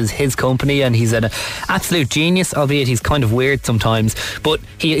 It is his company and he's an absolute genius, albeit he's kind of weird sometimes. But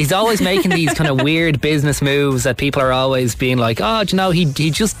he's always making these kind of weird business moves that people are always being like, oh, do you know,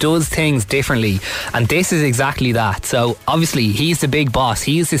 he just does things differently. And this is exactly that. So obviously, he's the big boss.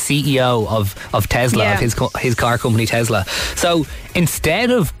 He's the CEO of Tesla, of his car company Tesla. So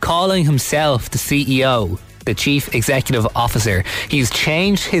instead of calling himself the CEO, the Chief Executive Officer, he's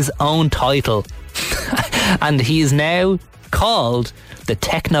changed his own title and he is now called the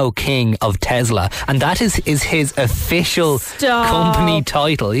Techno King of Tesla, and that is his official company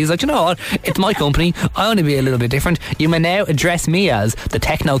title. He's like, you know what, it's my company, I want to be a little bit different. You may now address me as the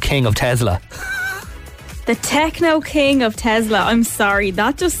Techno King of Tesla. The Techno King of Tesla. I'm sorry,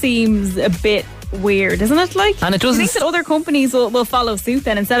 that just seems a bit weird, isn't it? Like, and it doesn't. I think that other companies will follow suit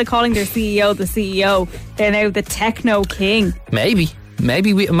then. Instead of calling their CEO the CEO, they're now the Techno King. Maybe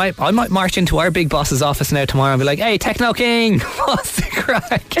I might march into our big boss's office now tomorrow and be like, hey, Techno King, what's the crack?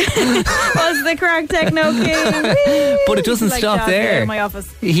 What's the crack, Techno King? But it doesn't stop there. In my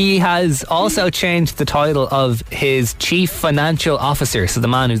office. He has also changed the title of his Chief Financial Officer. So the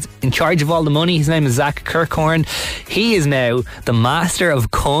man who's in charge of all the money, his name is Zach Kirkhorn. He is now the Master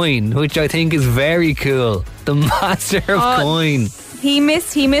of Coin, which I think is very cool. The Master of Coin. He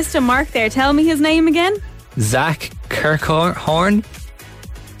missed a mark there. Tell me his name again. Zach Kirkhorn.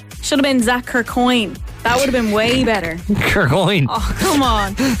 Should have been Zach Kirkcoin. That would have been way better. Kirkcoin. Oh, come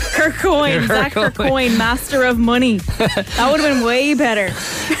on. Kirkcoin. Zach Kirkcoin, Master of Money. That would have been way better.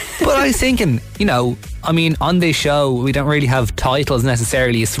 But I was thinking, you know, I mean, on this show, we don't really have titles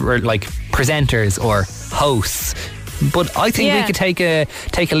necessarily. We're like presenters or hosts. But I think we could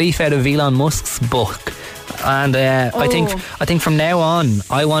take a leaf out of Elon Musk's book. And I think from now on,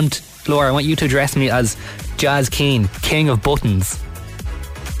 Laura, I want you to address me as Jazz Keen, King of Buttons.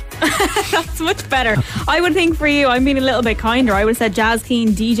 That's much better. I would think for you, I'm being a little bit kinder. I would have said Jazz Keen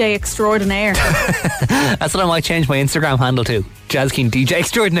DJ Extraordinaire. That's what I might change my Instagram handle to. Jazz Keen DJ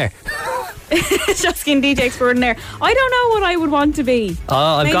Extraordinaire. Jazz Keen DJ Extraordinaire. I don't know what I would want to be. Oh,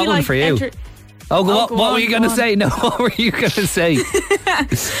 I've Maybe got one like for you. What were you going to say? No, what were you going to say?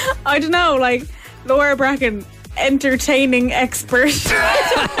 I don't know, like Laura Bracken, entertaining expert.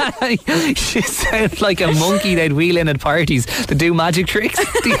 She sounds like a monkey they'd wheel in at parties to do magic tricks.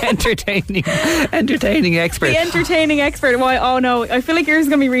 The entertaining expert. The entertaining expert. Why? Oh no, I feel like yours is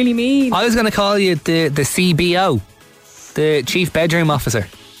going to be really mean. I was going to call you the CBO, the Chief Bedroom Officer.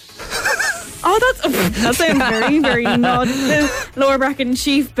 Oh, that sounds very, very not. Laura Bracken,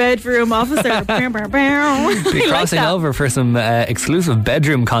 Chief Bedroom Officer. Be crossing over for some exclusive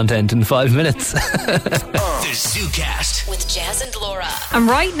bedroom content in 5 minutes. The ZooCast with Jazz and Laura. And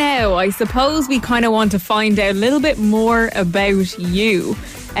right now, I suppose we kind of want to find out a little bit more about you.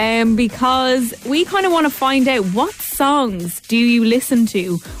 Because we kind of want to find out, what songs do you listen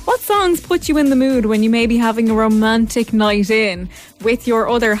to? What songs put you in the mood when you may be having a romantic night in with your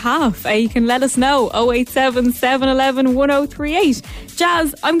other half? You can let us know. 087 711 1038.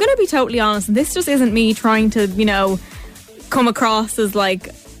 Jazz, I'm going to be totally honest, and this just isn't me trying to, you know, come across as like,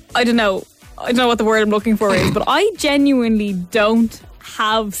 I don't know what the word I'm looking for is, but I genuinely don't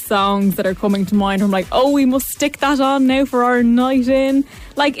have songs that are coming to mind. I'm like, oh, we must stick that on now for our night in.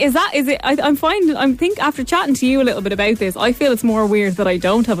 Like, is it? I think after chatting to you a little bit about this, I feel it's more weird that I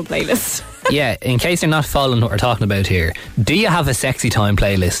don't have a playlist. Yeah, in case you're not following what we're talking about here, do you have a sexy time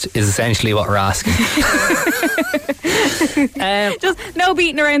playlist is essentially what we're asking. Just no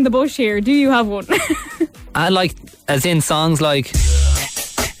beating around the bush here. Do you have one? And like, as in songs like,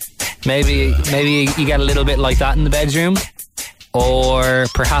 maybe you get a little bit like that in the bedroom, or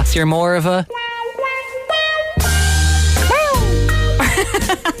perhaps you're more of a...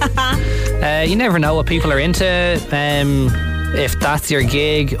 you never know what people are into, if that's your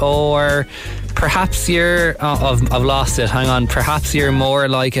gig, or perhaps you're... Oh, I've lost it, hang on. Perhaps you're more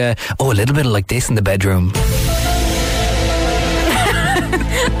like a little bit like this in the bedroom.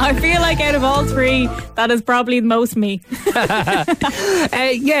 I feel like out of all three, that is probably the most me.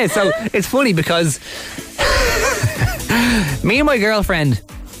 Yeah, so it's funny because me and my girlfriend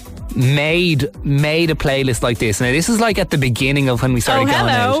made a playlist like this. Now, this is like at the beginning of when we started going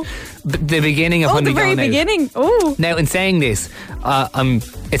out. The beginning of when we going out. Oh, the very beginning. Oh. Now, in saying this,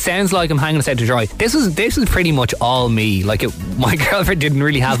 it sounds like I'm hanging us out to dry. This was pretty much all me. Like, my girlfriend didn't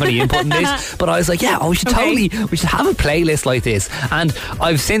really have any input in this, but I was like, yeah, we should have a playlist like this. And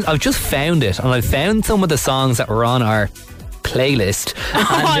I've just found it, and I've found some of the songs that were on our playlist.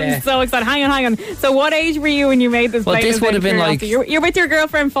 I'm so excited. Hang on. So what age were you when you made this playlist? Well, this would have been like... You're with your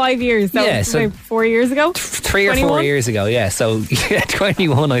girlfriend 5 years. So yeah, so 4 years ago? 3 or 4 years ago, yeah. So, yeah,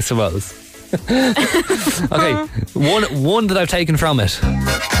 21, I suppose. Okay, one that I've taken from it.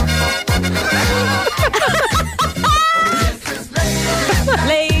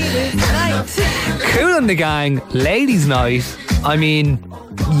 Ladies' night. Kool and the Gang, Ladies' Night. I mean,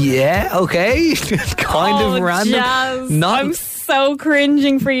 yeah, okay. Kind of random. Jazz. I'm so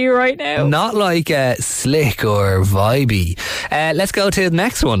cringing for you right now. Not like slick or vibey. Let's go to the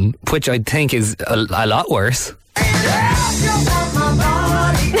next one, which I think is a lot worse. Yes.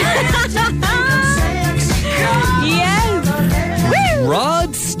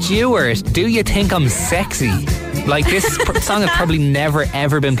 Rod Stewart, Do You Think I'm Sexy? Like, this song has probably never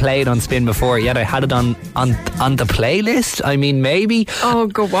ever been played on Spin before, yet I had it on the playlist. I mean, maybe. Oh,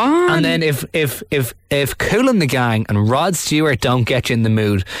 go on. And then if Kool and the Gang and Rod Stewart don't get you in the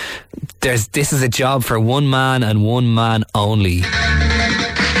mood, this is a job for one man and one man only.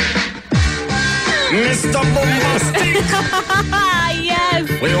 Mr. Bombastic.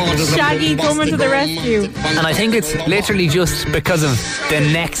 Yes. Shaggy coming to the rescue. And I think it's literally just because of the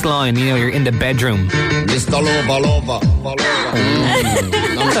next line. You know, you're in the bedroom. Mr. Lover.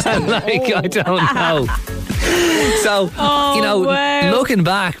 Like, I don't know. So, wow. Looking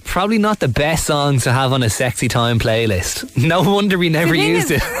back, probably not the best songs to have on a sexy time playlist. No wonder we never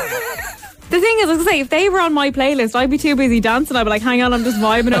used it. The thing is, I was going to say, if they were on my playlist, I'd be too busy dancing. I'd be like, hang on, I'm just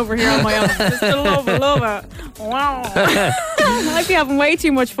vibing over here on my own. Just a lover. Wow. I'd be having way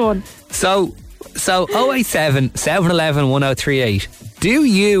too much fun. So 087 711 1038. Do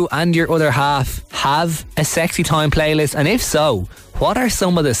you and your other half have a sexy time playlist? And if so, what are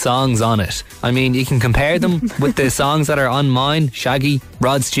some of the songs on it? I mean, you can compare them with the songs that are on mine, Shaggy,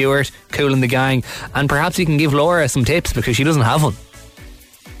 Rod Stewart, Kool and the Gang, and perhaps you can give Laura some tips because she doesn't have one.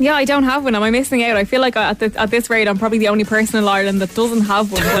 Yeah, I don't have one. Am I missing out? I feel like at this rate, I'm probably the only person in Ireland that doesn't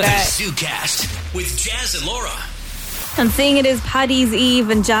have one. But, ZooCast with Jazz and Laura. And seeing it is Paddy's Eve,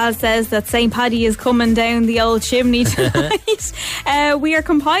 and Jazz says that St. Paddy is coming down the old chimney tonight. We are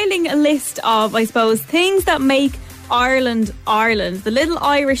compiling a list of, I suppose, things that make Ireland, the little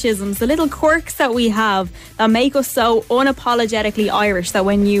Irishisms, the little quirks that we have that make us so unapologetically Irish, that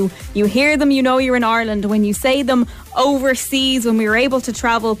when you hear them, you know you're in Ireland. When you say them overseas, when we were able to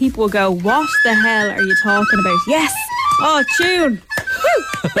travel, people will go, what the hell are you talking about? Yes! Oh, tune!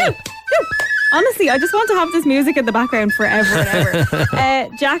 Woo! Woo! Woo! Honestly, I just want to have this music in the background forever and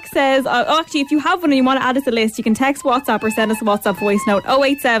ever. Jack says, actually, if you have one and you want to add it to the list, you can text WhatsApp or send us a WhatsApp voice note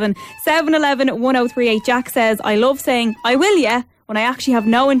 087 711 1038. Jack says, I love saying, I will, yeah, when I actually have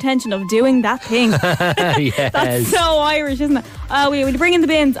no intention of doing that thing. Yes. That's so Irish, isn't it? Will you bring in the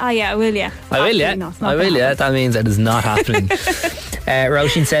bins? Yeah, I will, yeah. I will, yeah. I will, yeah. That means it is not happening.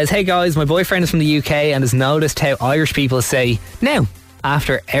 Roisin says, hey guys, my boyfriend is from the UK and has noticed how Irish people say, now,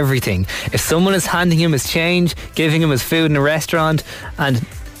 after everything. If someone is handing him his change, giving him his food in a restaurant, and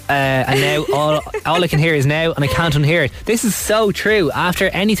now all I can hear is now, and I can't unhear it. This is so true. After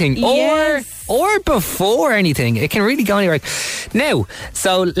anything, yes. or before anything, it can really go anywhere. Now,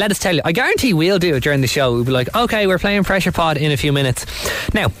 so let us tell you, I guarantee we'll do it during the show. We'll be like, okay, we're playing Pressure Pod in a few minutes.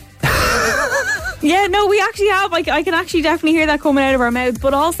 Now. Yeah, no, we actually have. I can actually definitely hear that coming out of our mouths.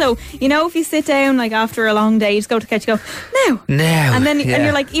 But also, you know, if you sit down like after a long day, you just go to catch, you go, now. And then and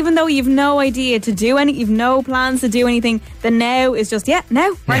you're like, even though you've no idea to do any, you've no plans to do anything, the now is just, now.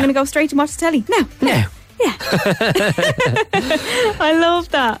 I'm going to go straight to watch the telly. Now. Yeah. I love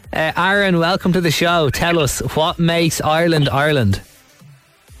that. Aaron, welcome to the show. Tell us, what makes Ireland Ireland?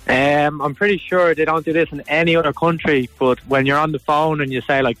 I'm pretty sure they don't do this in any other country, but when you're on the phone and you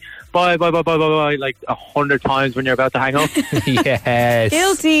say like bye like 100 times when you're about to hang up. Yes.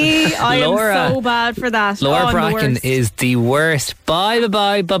 Guilty. I Laura, am so bad for that. Laura I'm Bracken the worst. is the worst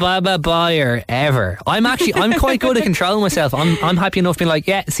bye-bye-buyer ever. I'm quite good at controlling myself. I'm happy enough being like,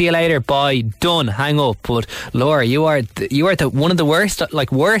 yeah, see you later, bye, done, hang up. But Laura, you are one of the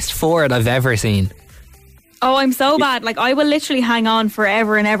worst for it I've ever seen. Oh, I'm so bad. Like, I will literally hang on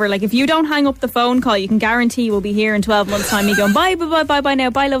forever and ever. Like, if you don't hang up the phone call, you can guarantee we'll be here in 12 months' time. Me going, bye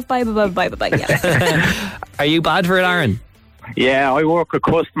now, bye, love, bye. Yeah. Are you bad for it, Aaron? Yeah, I work with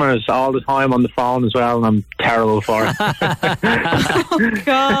customers all the time on the phone as well, and I'm terrible for it. Oh,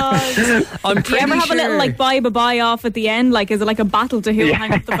 God. I'm Do you ever have a little, like, bye off at the end? Like, is it like a battle to who will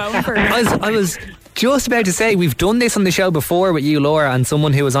hang up the phone first? I was just about to say, we've done this on the show before with you, Laura, and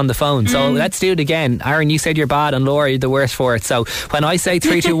someone who was on the phone. So let's do it again. Aaron, you said you're bad, and Laura, you're the worst for it. So when I say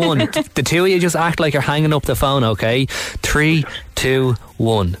 3, 2, 1, the two of you just act like you're hanging up the phone, okay? 3, 2,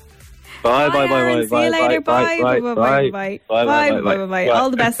 1. Bye. See you later. Bye. All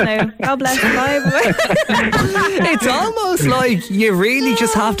the best now. God bless you. Bye. It's almost like you really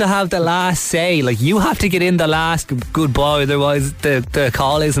just have to have the last say. Like, you have to get in the last goodbye, otherwise the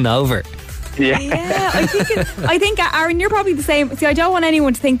call isn't over. Yeah, I think Aaron, you're probably the same. See, I don't want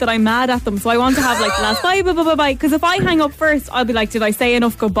anyone to think that I'm mad at them, so I want to have like the last bye. Because if I hang up first, I'll be like, did I say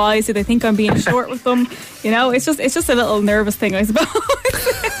enough goodbyes? Did they think I'm being short with them? You know, it's just a little nervous thing, I suppose.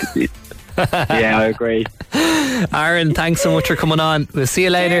 Yeah, I agree. Aaron, thanks so much for coming on. We'll see you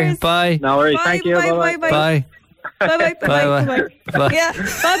later. Cheers. Bye. No worries. Bye, Thank you. bye. Bye. Bye. Yeah,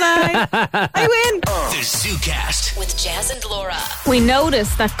 bye. I win. The ZooCast With Jazz and Laura. We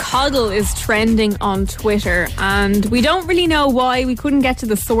noticed that coddle is trending on Twitter, and we don't really know why. We couldn't get to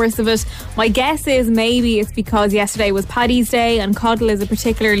the source of it. My guess is maybe it's because yesterday was Paddy's Day and coddle is a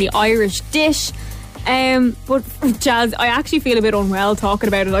particularly Irish dish. But Jazz, I actually feel a bit unwell talking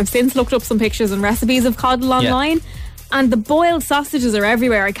about it. I've since looked up some pictures and recipes of coddle online, and the boiled sausages are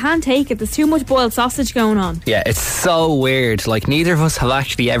everywhere. I can't take it. There's too much boiled sausage going on. Yeah, it's so weird. Like, neither of us have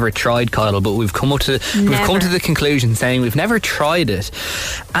actually ever tried coddle, but we've come to the conclusion saying we've never tried it,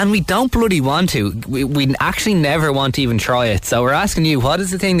 and we don't bloody want to. We actually never want to even try it. So we're asking you, what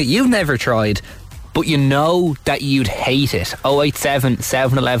is the thing that you've never tried but you know that you'd hate it? 087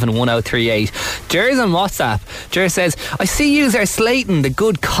 711 1038. Jer's on WhatsApp. Jer says, I see yous are slating the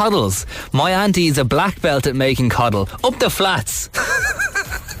good coddles. My auntie is a black belt at making coddle. Up the flats.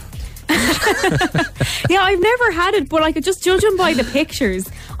 Yeah, I've never had it, but I could just judge them by the pictures.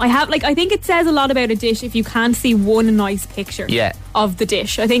 I think it says a lot about a dish if you can't see one nice picture of the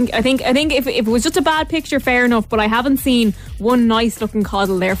dish. I think if it was just a bad picture, fair enough, but I haven't seen one nice looking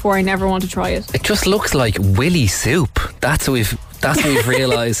coddle, therefore I never want to try it. It just looks like willy soup. That's what we've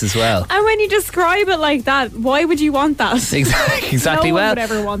realised as well. And when you describe it like that, why would you want that? Exactly. No one well, would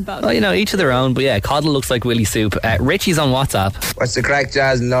ever want that. Well, you know, each of their own. But yeah, coddle looks like willy soup. Richie's on WhatsApp. What's the crack,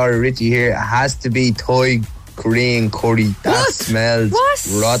 Jazz and Laura? Richie here. It has to be Thai Korean curry. That smells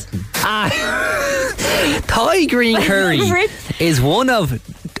rotten. Thai green curry is one of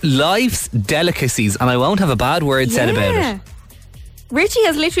life's delicacies, and I won't have a bad word said about it. Richie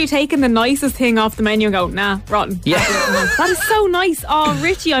has literally taken the nicest thing off the menu and go, nah, rotten. Yeah. That is so nice. Oh,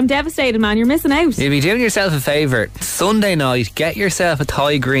 Richie, I'm devastated, man. You're missing out. You'll be doing yourself a favour. Sunday night, get yourself a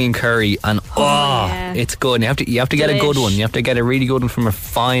Thai green curry, and it's good. And you have to get a good one. You have to get a really good one from a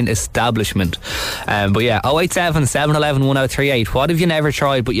fine establishment. But yeah, 087 711 1038. What have you never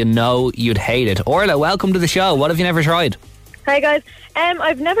tried but you know you'd hate it? Orla, welcome to the show. What have you never tried? Hi guys,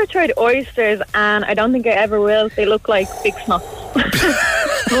 I've never tried oysters and I don't think I ever will. They look like big snots.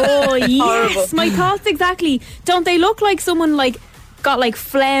 Oh yes, horrible. My thoughts exactly. Don't they look like someone like got like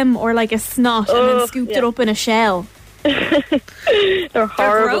phlegm or like a snot and then scooped it up in a shell? They're horrible.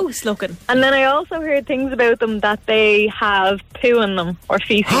 They're gross looking. And then I also heard things about them that they have poo in them or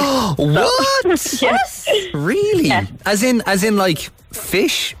feces. What? Yes. Really? Yeah. As in like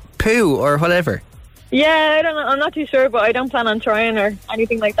fish poo or whatever? Yeah, I don't know. I'm not too sure, but I don't plan on trying or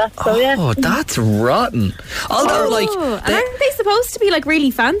anything like that. So yeah. Oh, that's rotten. Although, and aren't they supposed to be like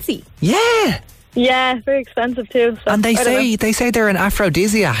really fancy? Yeah. Yeah, very expensive too. So and they say they're an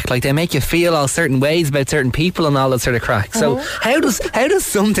aphrodisiac. Like they make you feel all certain ways about certain people and all that sort of crack. So how does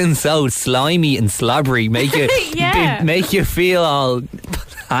something so slimy and slobbery make you make you feel all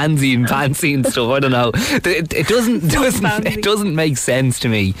handsy and fancy and stuff? I don't know. It doesn't make sense to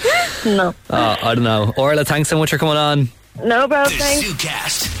me. No. Oh, I don't know. Orla, thanks so much for coming on. No problem. The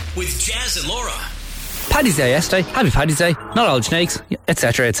ZooCast with Jazz and Laura. Paddy's Day yesterday. Happy Paddy's Day. Not all snakes,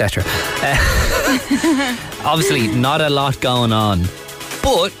 etc., etc. Obviously, not a lot going on,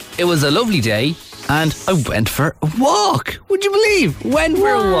 but it was a lovely day. And I went for a walk. Would you believe? Went for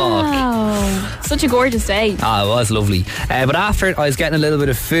a walk. Wow. Such a gorgeous day. Ah, it was lovely. But after it, I was getting a little bit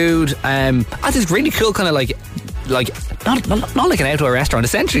of food. At this really cool kind of like not like an outdoor restaurant,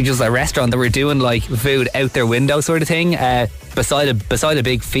 essentially just a restaurant that were doing like food out their window sort of thing, beside a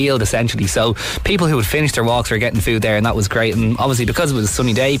big field essentially. So people who had finished their walks were getting food there, and that was great. And obviously because it was a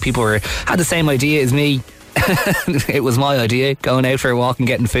sunny day, people had the same idea as me. It was my idea, going out for a walk and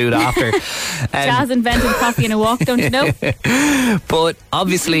getting food after. Jazz invented coffee and a walk, don't you know? But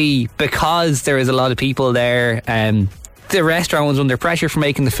obviously because there is a lot of people there, the restaurant was under pressure for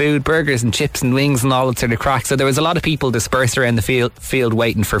making the food, burgers and chips and wings and all that sort of crack. So there was a lot of people dispersed around the field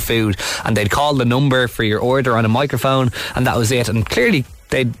waiting for food, and they'd call the number for your order on a microphone, and that was it. And clearly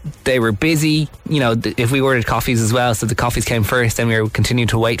they were busy, you know, if we ordered coffees as well, so the coffees came first, then we were continuing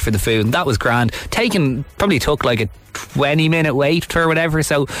to wait for the food, and that was grand. Probably took like a 20-minute wait or whatever,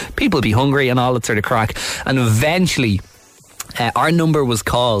 so people would be hungry and all that sort of crack. And eventually our number was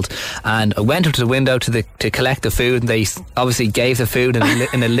called, and I went up to the window to collect the food, and they obviously gave the food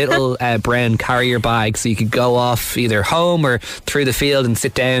in a little brown carrier bag, so you could go off either home or through the field and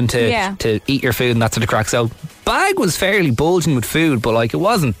sit down to eat your food and that sort of crack. So bag was fairly bulging with food, but like it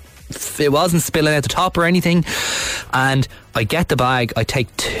wasn't spilling out the top or anything. And I get the bag, I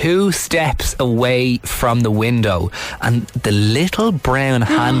take 2 steps away from the window, and the little brown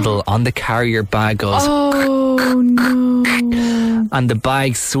handle on the carrier bag goes, oh no, and the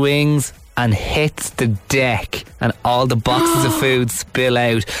bag swings and hits the deck, and all the boxes of food spill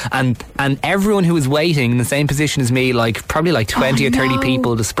out, and everyone who was waiting in the same position as me, like probably like 20 or 30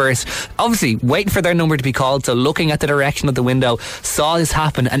 people dispersed, obviously waiting for their number to be called, so looking at the direction of the window, saw this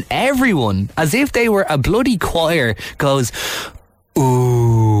happen, and everyone, as if they were a bloody choir, goes,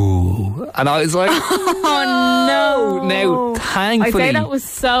 ooh. And I was like, oh no. Now thankfully, I say that was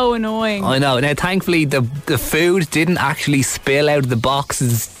so annoying. I know. Now thankfully the food didn't actually spill out of the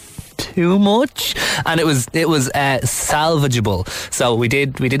boxes too much, and it was salvageable, so we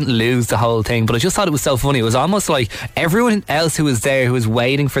didn't lose the whole thing. But I just thought it was so funny. It was almost like everyone else who was there, who was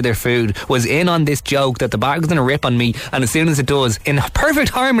waiting for their food, was in on this joke that the bag was going to rip on me, and as soon as it does, in perfect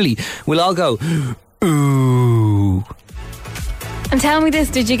harmony, we'll all go ooh. And tell me this,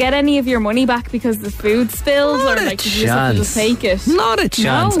 did you get any of your money back because the food spilled, or like did you just have to just take it? Not a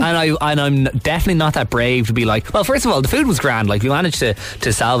chance. No. And I'm definitely not that brave to be like, well, first of all, the food was grand, like we managed to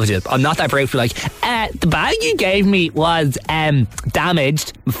salvage it. I'm not that brave to be like, the bag you gave me was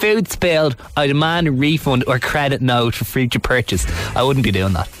damaged, food spilled, I demand a refund or credit note for future purchase. I wouldn't be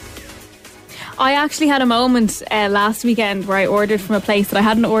doing that. I actually had a moment last weekend where I ordered from a place that I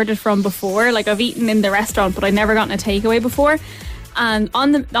hadn't ordered from before. Like, I've eaten in the restaurant, but I'd never gotten a takeaway before. And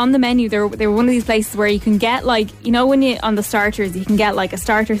on the menu, they were one of these places where you can get, like, you know, when you on the starters, you can get like a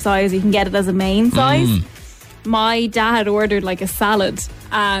starter size, you can get it as a main size. My dad ordered like a salad,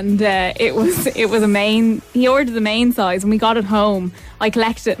 and it was a main. He ordered the main size, and we got it home. I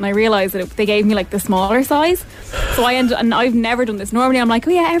collected it, and I realised that they gave me like the smaller size. So and I've never done this. Normally I'm like,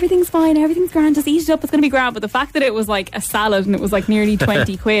 oh yeah, everything's fine, everything's grand, just eat it up, it's going to be grand. But the fact that it was like a salad and it was like nearly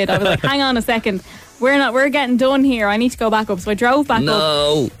 20 quid, I was like, hang on a second, we're getting done here, I need to go back up. So I drove back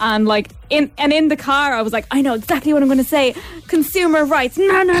up, and like in the car I was like, I know exactly what I'm going to say, consumer rights, no,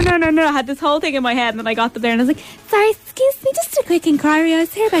 I had this whole thing in my head, and then I got there and I was like, sorry, excuse me, just a quick inquiry, I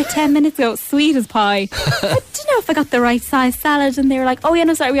was here about 10 minutes ago, sweet as pie. I don't know if I got the right size salad, and they were like, oh yeah,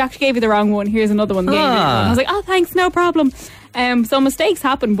 no, sorry, we actually gave you the wrong one, here's another one. I was like, oh thanks, no problem. So mistakes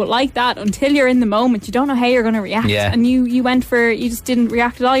happen, but like that, until you're in the moment, you don't know how you're going to react. And you just didn't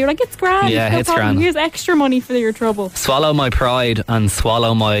react at all. You're like, it's grand, it's no problem. Here's extra money for your trouble. Swallow my pride and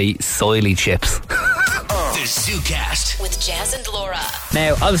swallow my soily chips. The ZooCast with Jazz and Laura.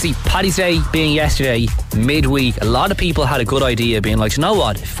 Now, obviously, Paddy's Day being yesterday, midweek, a lot of people had a good idea, being like, you know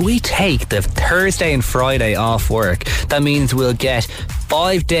what, if we take the Thursday and Friday off work, that means we'll get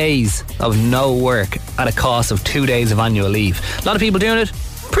 5 days of no work at a cost of 2 days of annual leave. A lot of people doing it.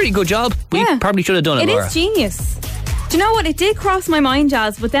 Pretty good job. We probably should have done it, Laura. It is genius. Do you know what? It did cross my mind,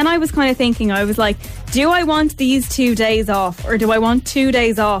 Jazz, but then I was kind of thinking, I was like, do I want these 2 days off, or do I want 2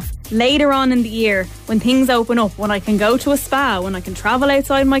 days off later on in the year when things open up, when I can go to a spa, when I can travel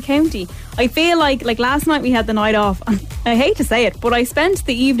outside my county? I feel like last night we had the night off. I hate to say it, but I spent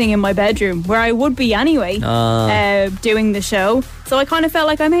the evening in my bedroom where I would be anyway, doing the show. So I kind of felt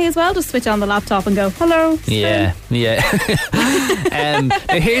like I may as well just switch on the laptop and go, hello. Yeah. Now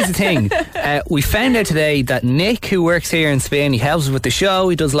here's the thing. We found out today that Nick, who works here in Spain, he helps with the show,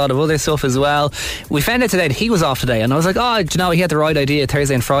 he does a lot of other stuff as well. We found out today that he was off today, and I was like, oh, do you know, he had the right idea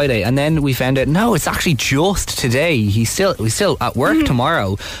Thursday and Friday. And then we found out, no, it's actually just today. He's still at work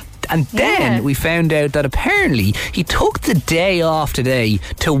tomorrow. And then we found out that apparently he took the day off today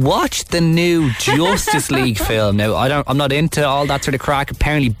to watch the new Justice League film. Now, I'm not into all that sort of crack.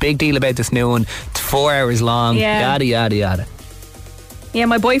 Apparently, big deal about this new one. It's 4 hours long. Yada, yada, yada. Yeah,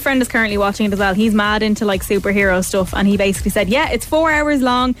 my boyfriend is currently watching it as well. He's mad into like superhero stuff, and he basically said, yeah, it's 4 hours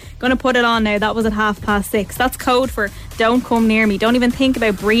long, gonna put it on now. That was at 6:30. That's code for don't come near me. Don't even think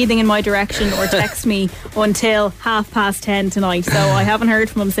about breathing in my direction or text me until 10:30 tonight. So I haven't heard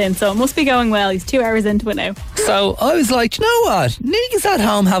from him since, so it must be going well. He's 2 hours into it now. So I was like, you know what, Nick is at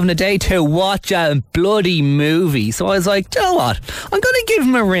home having a day to watch a bloody movie. So I was like, you know what, I'm gonna give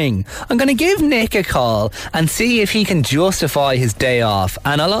him a ring. I'm gonna give Nick a call and see if he can justify his day off.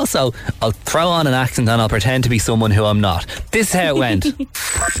 And I'll throw on an accent and I'll pretend to be someone who I'm not. This is how it went.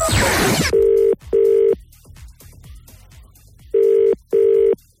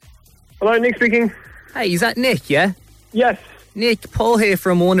 Hello, Nick speaking. Hey, is that Nick, yeah? Yes. Nick, Paul here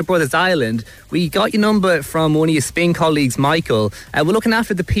from Warner Brothers Ireland. We got your number from one of your Spin colleagues, Michael. We're looking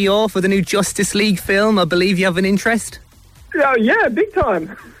after the PR for the new Justice League film. I believe you have an interest? Oh, yeah, big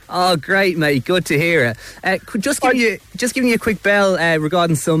time. Oh, great, mate. Good to hear it. Just giving you a quick bell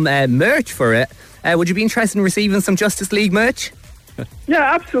regarding some merch for it. Would you be interested in receiving some Justice League merch?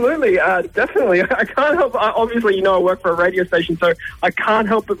 Yeah, absolutely. Definitely. I can't help... Obviously, you know, I work for a radio station, so I can't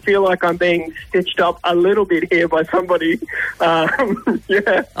help but feel like I'm being stitched up a little bit here by somebody.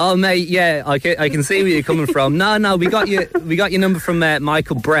 Yeah. Oh, mate, yeah, I can see where you're coming from. No, we got your number from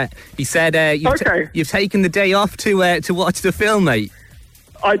Michael Brett. He said you've taken the day off to watch the film, mate.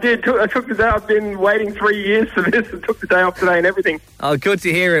 I did. I took the day. I've been waiting 3 years for this and took the day off today and everything. Oh, good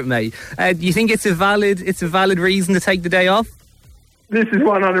to hear it, mate. Do you think it's a valid reason to take the day off? This is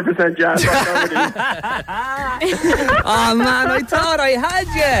 100% jazz. Oh man, I thought I had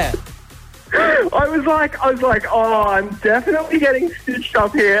you. I was like, oh, I'm definitely getting stitched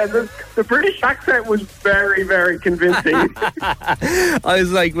up here. The British accent was very, very convincing. I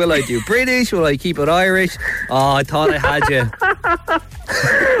was like, will I do British? Will I keep it Irish? Oh, I thought I had you.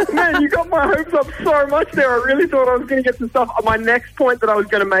 Man, you got my hopes up so much there. I really thought I was going to get some stuff. My next point that I was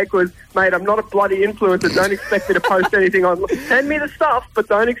going to make was, mate, I'm not a bloody influencer. Don't expect me to post anything on. Send me the stuff, but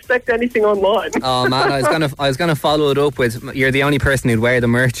don't expect anything online. Oh man, I was gonna follow it up with, you're the only person who'd wear the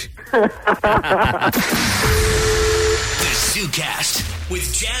merch. The ZooCast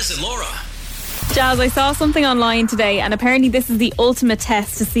with Jazz and Laura. Jazz, I saw something online today, and apparently this is the ultimate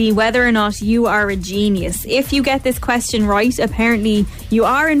test to see whether or not you are a genius. If you get this question right, apparently you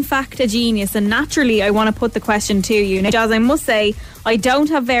are in fact a genius, and naturally I want to put the question to you. Now, Jazz, I must say, I don't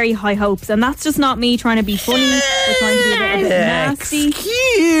have very high hopes, and that's just not me trying to be funny or trying to be a little bit nasty.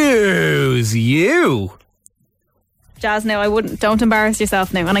 Excuse you. Jazz, now don't embarrass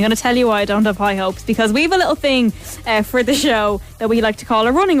yourself now, and I'm going to tell you why I don't have high hopes, because we have a little thing for the show that we like to call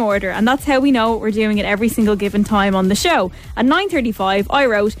a running order, and that's how we know we're doing it every single given time on the show. At 9:35 I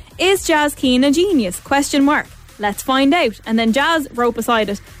wrote, is Jazz Keane a genius? ? Let's find out. And then Jazz wrote beside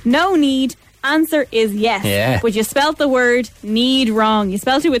it, no need, answer is yes. Yeah. But you spelt the word need wrong. You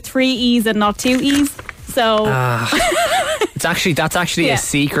spelt it with 3 E's and not 2 E's. So that's actually a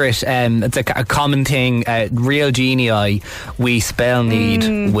secret. It's a common thing. Real genii, we spell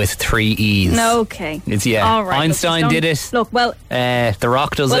need with 3 E's. Okay. It's all right, Einstein did it. Look, well, The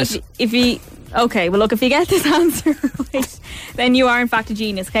Rock does it. If you get this answer right, then you are in fact a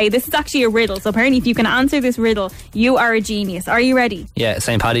genius. Okay, this is actually a riddle. So apparently, if you can answer this riddle, you are a genius. Are you ready? Yeah,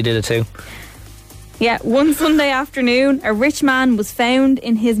 St. Paddy did it too. Yeah, one Sunday afternoon, a rich man was found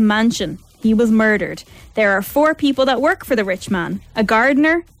in his mansion. He was murdered. There are 4 people that work for the rich man: a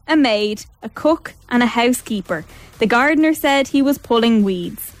gardener, a maid, a cook, and a housekeeper. The gardener said he was pulling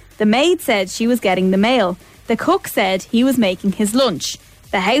weeds. The maid said she was getting the mail. The cook said he was making his lunch.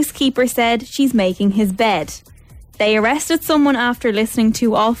 The housekeeper said she's making his bed. They arrested someone after listening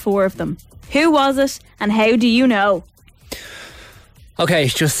to all 4 of them. Who was it, and how do you know? Okay,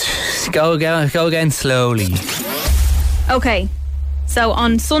 just go again slowly. Okay. So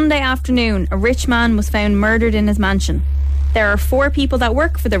on Sunday afternoon, a rich man was found murdered in his mansion. There are 4 people that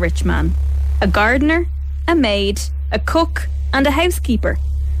work for the rich man: a gardener, a maid, a cook, and a housekeeper.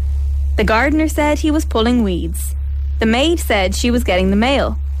 The gardener said he was pulling weeds. The maid said she was getting the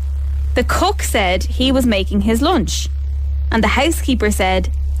mail. The cook said he was making his lunch, and the housekeeper said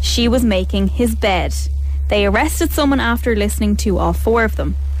she was making his bed. They arrested someone after listening to all 4 of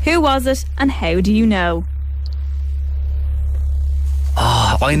them. Who was it, and how do you know?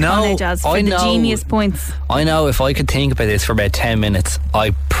 Oh, I know. Jazz, for the genius points. I know if I could think about this for about 10 minutes,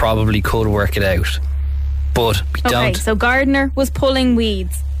 I probably could work it out. But we don't. Okay, so Gardner was pulling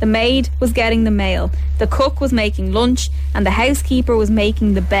weeds. The maid was getting the mail. The cook was making lunch, and the housekeeper was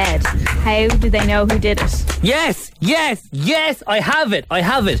making the bed. How do they know who did it? Yes! I have it.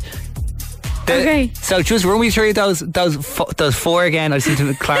 Okay. So just run me through those 4 again. I just need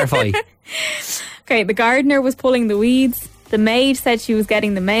to clarify. Okay, the gardener was pulling the weeds. The maid said she was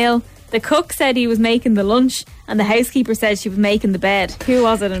getting the mail. The cook said he was making the lunch, and the housekeeper said she was making the bed. Who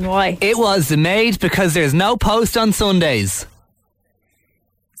was it and why? It was the maid, because there's no post on Sundays.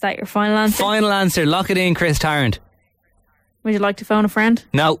 Is that your final answer? Final answer. Lock it in, Chris Tarrant. Would you like to phone a friend?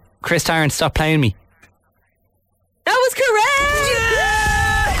 No, Chris Tarrant, stop playing me. That was correct!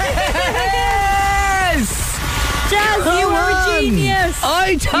 Yes! Jazz, you were a genius!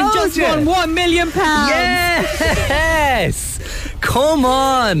 I told you! You've just won £1 million! Yes! Come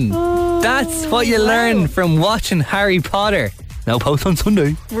on! Oh, that's what you learn from watching Harry Potter. No post on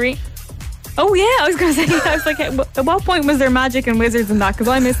Sunday. Oh yeah, I was going to say, I was like, at what point was there magic and wizards in that? Because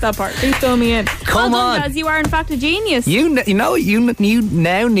I missed that part. Please fill me in. Come well done, on. Jazz, you are in fact a genius. You know what you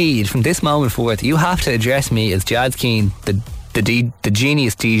now need from this moment forth? You have to address me as Jazz Keen, the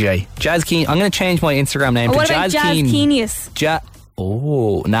genius DJ. Jazz Keen. I'm going to change my Instagram name to what Jazz about Keen. Genius?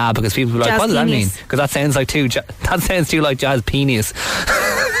 Oh, nah, because people will be like, what does that mean? Because that sounds too like Jazz Penis.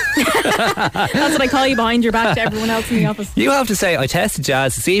 That's what I call you behind your back to everyone else in the office. You have to say, I tested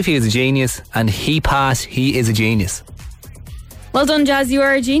Jazz to see if he was a genius, and he passed. He is a genius. Well done, Jazz. You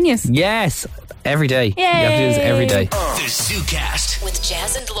are a genius. Yes, every day. Yay. You have to do this every day. The ZooCast with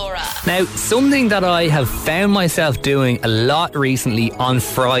Jazz and Laura. Now, something that I have found myself doing a lot recently on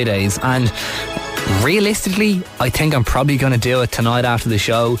Fridays, and realistically, I think I'm probably going to do it tonight after the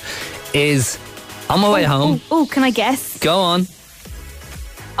show, is on my way home. Oh, can I guess? Go on.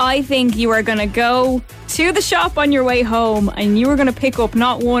 I think you are going to go to the shop on your way home, and you are going to pick up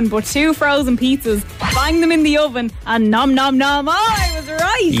not 1 but 2 frozen pizzas, bang them in the oven, and nom nom nom. Oh, I was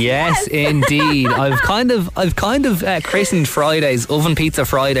right. Yes, indeed. I've kind of christened Fridays Oven Pizza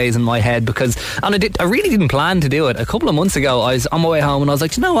Fridays in my head, because, and I really didn't plan to do it. A couple of months ago, I was on my way home and I was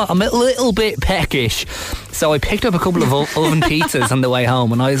like, you know what, I'm a little bit peckish, so I picked up a couple of oven pizzas on the way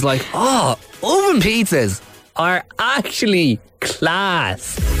home, and I was like, oh, oven pizzas are actually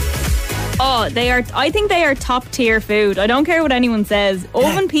class. Oh, they are. I think they are top tier food. I don't care what anyone says.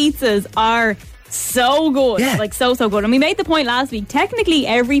 Oven pizzas are so good. Yeah. Like so good. And we made the point last week. Technically,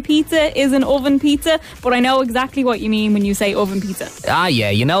 every pizza is an oven pizza, but I know exactly what you mean when you say oven pizza. Ah,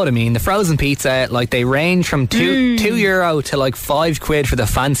 yeah, you know what I mean. The frozen pizza, like, they range from €2 to like £5 for the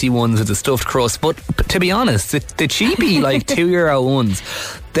fancy ones with the stuffed crust. But to be honest, the cheapy like €2 ones,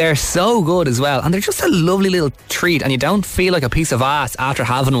 they're so good as well, and they're just a lovely little treat, and you don't feel like a piece of ass after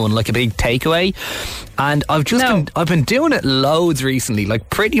having one, like a big takeaway. And I've been doing it loads recently, like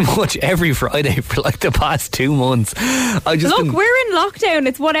pretty much every Friday for like the past 2 months. We're in lockdown.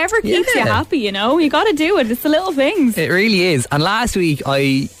 It's whatever keeps you happy, you know. You got to do it. It's the little things. It really is. And last week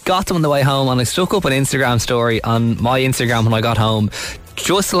I got them on the way home, and I stuck up an Instagram story on my Instagram when I got home,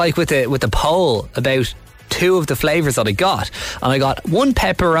 just like with the poll about 2 of the flavours that I got, and I got 1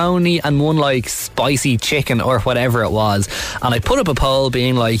 pepperoni and 1 like spicy chicken or whatever it was, and I put up a poll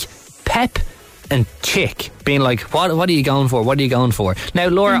being like pep and chick, being like, what are you going for? What are you going for? Now,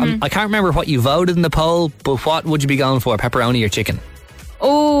 Laura, I can't remember what you voted in the poll, but what would you be going for, pepperoni or chicken?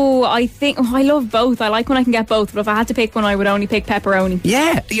 Oh, I think I love both. I like when I can get both, but if I had to pick one, I would only pick pepperoni.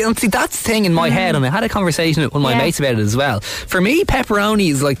 Yeah, see, that's the thing in my head, and I had a conversation with one of my mates about it as well. For me, pepperoni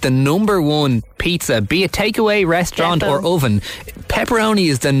is like the number 1 pizza, be it takeaway, restaurant or oven. Pepperoni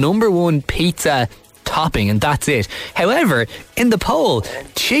is the number 1 pizza topping, and that's it. However, in the poll,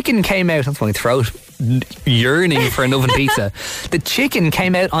 chicken came out. That's my throat yearning for an oven pizza. The chicken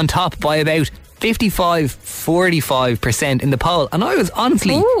came out on top by about 45% in the poll, and I was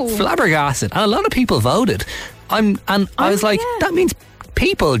honestly flabbergasted, and a lot of people voted. I was like, that means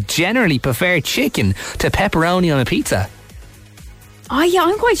people generally prefer chicken to pepperoni on a pizza. Oh yeah,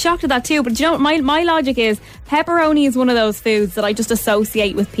 I'm quite shocked at that too. But you know what, my logic is pepperoni is one of those foods that I just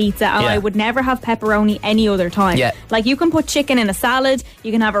associate with pizza, and I would never have pepperoni any other time. Yeah. Like, you can put chicken in a salad,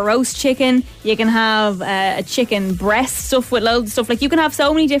 you can have a roast chicken, you can have a chicken breast stuff with loads of stuff. Like, you can have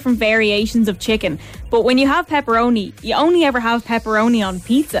so many different variations of chicken, but when you have pepperoni, you only ever have pepperoni on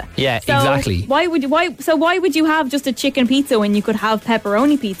pizza. Yeah, so exactly. Why would you have just a chicken pizza when you could have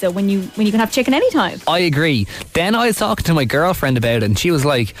pepperoni pizza when you can have chicken anytime? I agree. Then I was talking to my girlfriend about it, and she was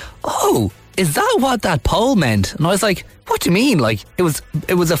like, "Oh, is that what that poll meant?" And I was like, "What do you mean?" Like, it was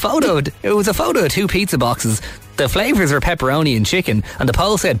a photo of two pizza boxes. The flavours were pepperoni and chicken, and the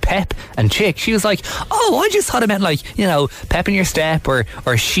poll said pep and chick. She was like, "Oh, I just thought it meant, like, you know, pep in your step or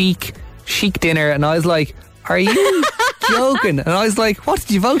chic dinner." And I was like, "Are you joking?" And I was like, "What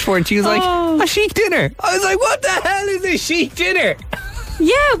did you vote for?" And she was like, "A chic dinner." I was like, "What the hell is a chic dinner?"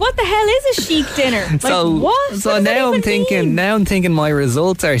 Yeah, what the hell is a chic dinner? Like, what? So what now I'm thinking my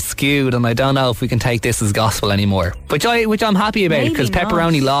results are skewed, and I don't know if we can take this as gospel anymore. Which I'm happy about, because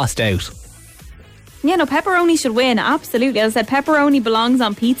pepperoni lost out. Yeah, no, pepperoni should win, absolutely. As I said, pepperoni belongs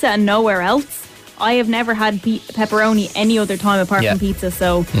on pizza and nowhere else. I have never had pepperoni any other time apart from pizza,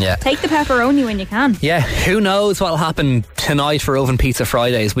 so take the pepperoni when you can. Yeah, who knows what'll happen tonight for Oven Pizza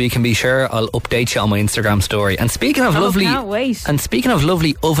Fridays? We can be sure I'll update you on my Instagram story. And speaking of can't wait. And speaking of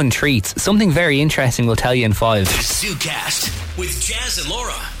lovely oven treats, something very interesting we'll tell you in 5. ZooCast with Jazz and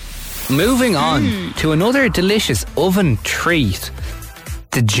Laura. Moving on to another delicious oven treat,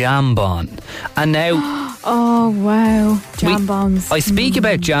 the jambon. And now, oh wow, jambons. I speak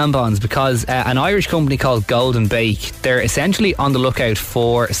about jambons because an Irish company called Golden Bake, they're essentially on the lookout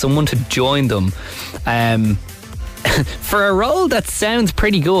for someone to join them for a role that sounds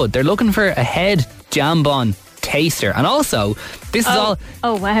pretty good. They're looking for a head jambon taster, and also this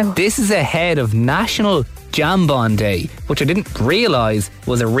is ahead of National Jambon Day, which I didn't realise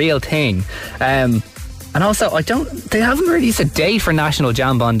was a real thing. And also, they haven't released a date for National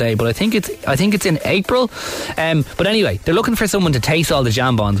Jambon Day, but I think it's in April. But anyway, they're looking for someone to taste all the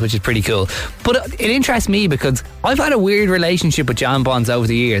jambons, which is pretty cool. But it interests me because I've had a weird relationship with jambons over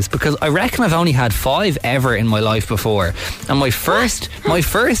the years, because I reckon I've only had 5 ever in my life before. And my first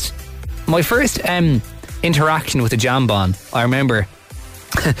interaction with a jambon, I remember,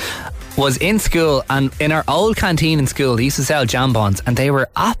 was in school, and in our old canteen in school they used to sell jambons, and they were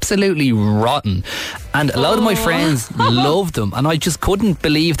absolutely rotten, and a lot of my friends loved them, and I just couldn't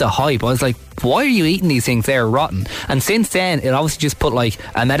believe the hype. I was like, why are you eating these things? They're rotten. And since then it obviously just put like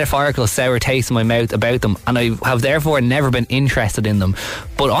a metaphorical sour taste in my mouth about them, and I have therefore never been interested in them.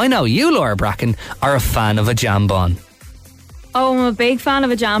 But I know you, Laura Bracken, are a fan of a jambon. Oh, I'm a big fan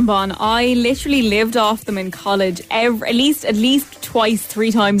of a jambon. I literally lived off them in college. At least twice,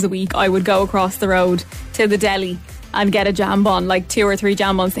 3 times a week, I would go across the road to the deli and get a jambon, like 2 or 3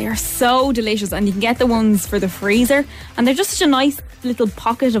 jambons. They are so delicious, and you can get the ones for the freezer, and they're just such a nice little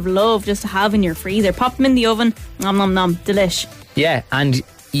pocket of love just to have in your freezer. Pop them in the oven, nom nom nom, delish. Yeah, and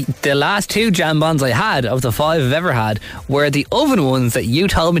the last 2 jambons I had, of the 5 I've ever had, were the oven ones that you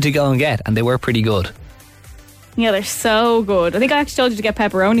told me to go and get, and they were pretty good. Yeah, they're so good. I think I actually told you to get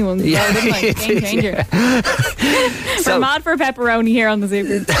pepperoni ones as well, didn't I? Game changer. We're mad for pepperoni here on the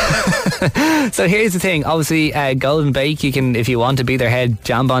ZooCast. So here's the thing. Obviously, Golden Bake, you can, if you want to be their head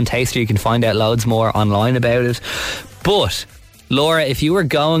jambon taster, you can find out loads more online about it. But Laura, if you were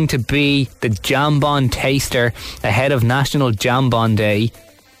going to be the jambon taster ahead of National Jambon Day,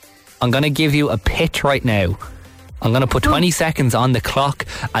 I'm going to give you a pitch right now. I'm going to put 20 seconds on the clock,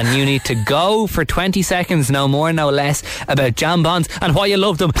 and you need to go for 20 seconds, no more, no less, about jambons and why you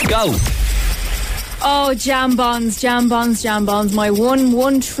love them. Go! Oh, jambons, my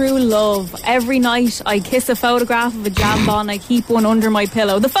one true love. Every night I kiss a photograph of a jambon. I keep one under my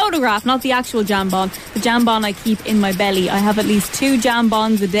pillow. The photograph, not the actual jambon. The jambon I keep in my belly. I have at least 2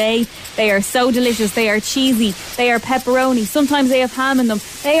 jambons a day. They are so delicious. They are cheesy. They are pepperoni. Sometimes they have ham in them.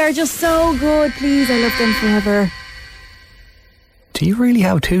 They are just so good. Please, I love them forever. Do you really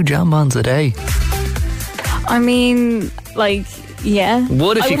have 2 jambons a day? I mean, like, yeah.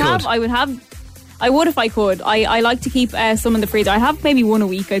 Would if you could? I would if I could. I like to keep some in the freezer. I have maybe 1 a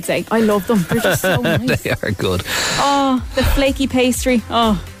week, I'd say. I love them. They're just so nice. They are good. Oh, the flaky pastry.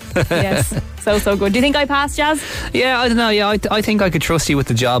 Oh, yes. So good. Do you think I passed, Jazz? Yeah, I don't know. Yeah, I think I could trust you with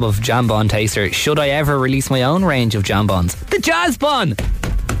the job of jambon taster. Should I ever release my own range of jambons? The Jazz Bon!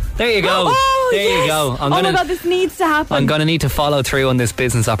 There you go. Oh, There yes. you go. Oh my God, this needs to happen. I'm going to need to follow through on this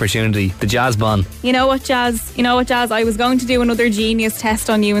business opportunity. The Jazz Bon. You know what, Jazz? I was going to do another genius test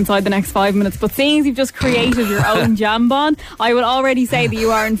on you inside the next 5 minutes, but seeing as you've just created your own jambon, I would already say that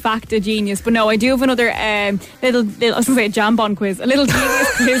you are in fact a genius. But no, I do have another little I was going to say a jambon quiz, a little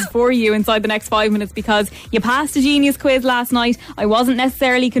genius quiz for you inside the next 5 minutes, because you passed a genius quiz last night. I wasn't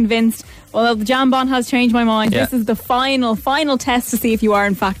necessarily convinced. Well, the jambon has changed my mind. Yeah. This is the final test to see if you are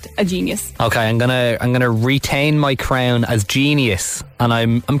in fact a genius. Okay, I'm gonna retain my crown as genius, and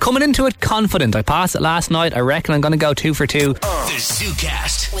I'm coming into it confident. I passed it last night. I reckon I'm gonna go 2 for 2. The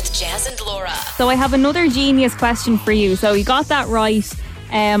ZooCast with Jazz and Laura. So I have another genius question for you. So you got that right.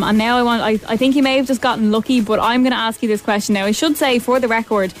 And now I think you may have just gotten lucky, but I'm going to ask you this question now. I should say, for the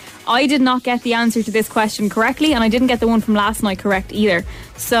record, I did not get the answer to this question correctly, and I didn't get the one from last night correct either.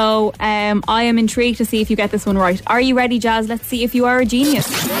 So I am intrigued to see if you get this one right. Are you ready, Jazz? Let's see if you are a genius.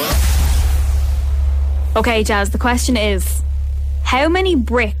 Okay, Jazz, the question is, how many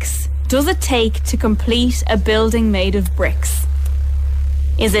bricks does it take to complete a building made of bricks?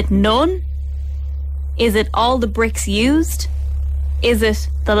 Is it none? Is it all the bricks used? Is it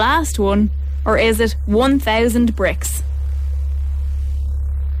the last one, or is it 1,000 bricks?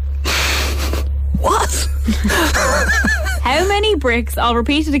 What? How many bricks, I'll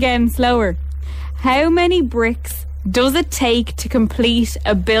repeat it again slower. How many bricks does it take to complete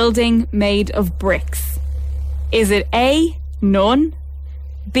a building made of bricks? Is it A, none,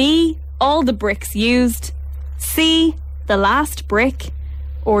 B, all the bricks used, C, the last brick,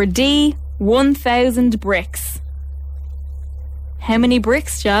 or D, 1,000 bricks? How many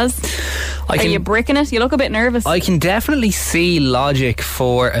bricks, Jazz? Are you bricking it? You look a bit nervous. I can definitely see logic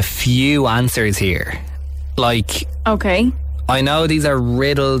for a few answers here. Like, okay, I know these are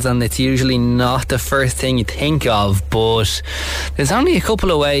riddles and it's usually not the first thing you think of, but there's only a couple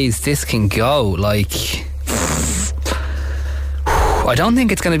of ways this can go. Like, I don't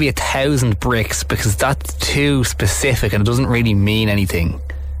think it's going to be 1,000 bricks, because that's too specific and it doesn't really mean anything.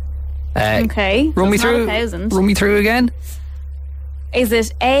 Okay, run me through. 1,000. Run me through again. Is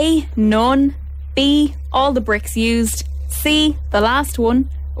it A, none, B, all the bricks used, C, the last one,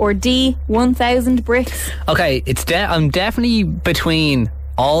 or D, 1,000 bricks? Okay, I'm definitely between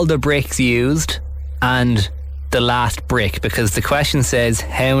all the bricks used and the last brick, because the question says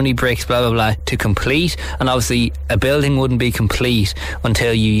how many bricks blah blah blah to complete, and obviously a building wouldn't be complete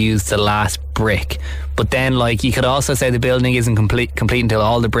until you use the last brick. But then, like, you could also say the building isn't complete until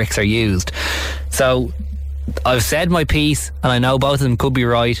all the bricks are used. So I've said my piece, and I know both of them could be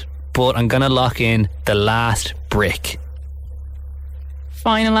right, but I'm going to lock in the last brick.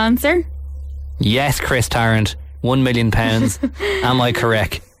 Final answer? Yes, Chris Tarrant, £1 million. Am I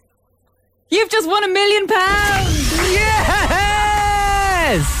correct? You've just won £1 million!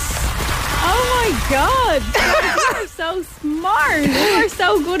 Yes! Oh my God! You are so smart. You are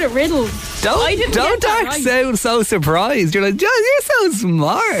so good at riddles. Don't act sound so surprised. You're like, Jazz, you're so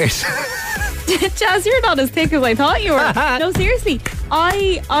smart. Jazz, you're not as thick as I thought you were. No, seriously,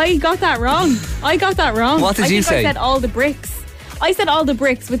 I got that wrong. What did you say? I said all the bricks. I said all the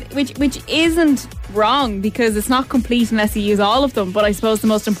bricks, which isn't wrong, because it's not complete unless you use all of them. But I suppose the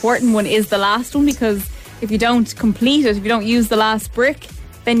most important one is the last one, because if you don't complete it, if you don't use the last brick,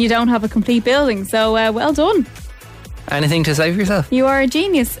 then you don't have a complete building. So well done. Anything to say for yourself? You are a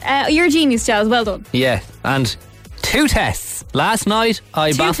genius. You're a genius, Jazz. Well done. Yeah, and 2 tests. Last night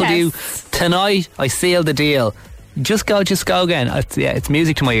I baffled you. Tonight I sealed the deal. Just go again. It's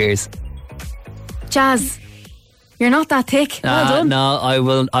music to my ears. Jazz, you're not that thick. Well done. No, I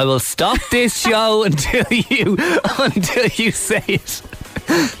will stop this show until you say it.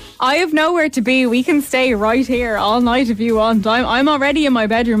 I have nowhere to be. We can stay right here all night if you want. I'm already in my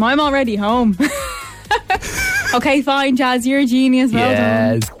bedroom. I'm already home. Okay, fine, Jazz. You're a genius. Well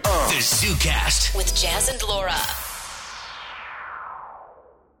done. The ZooCast with Jazz and Laura.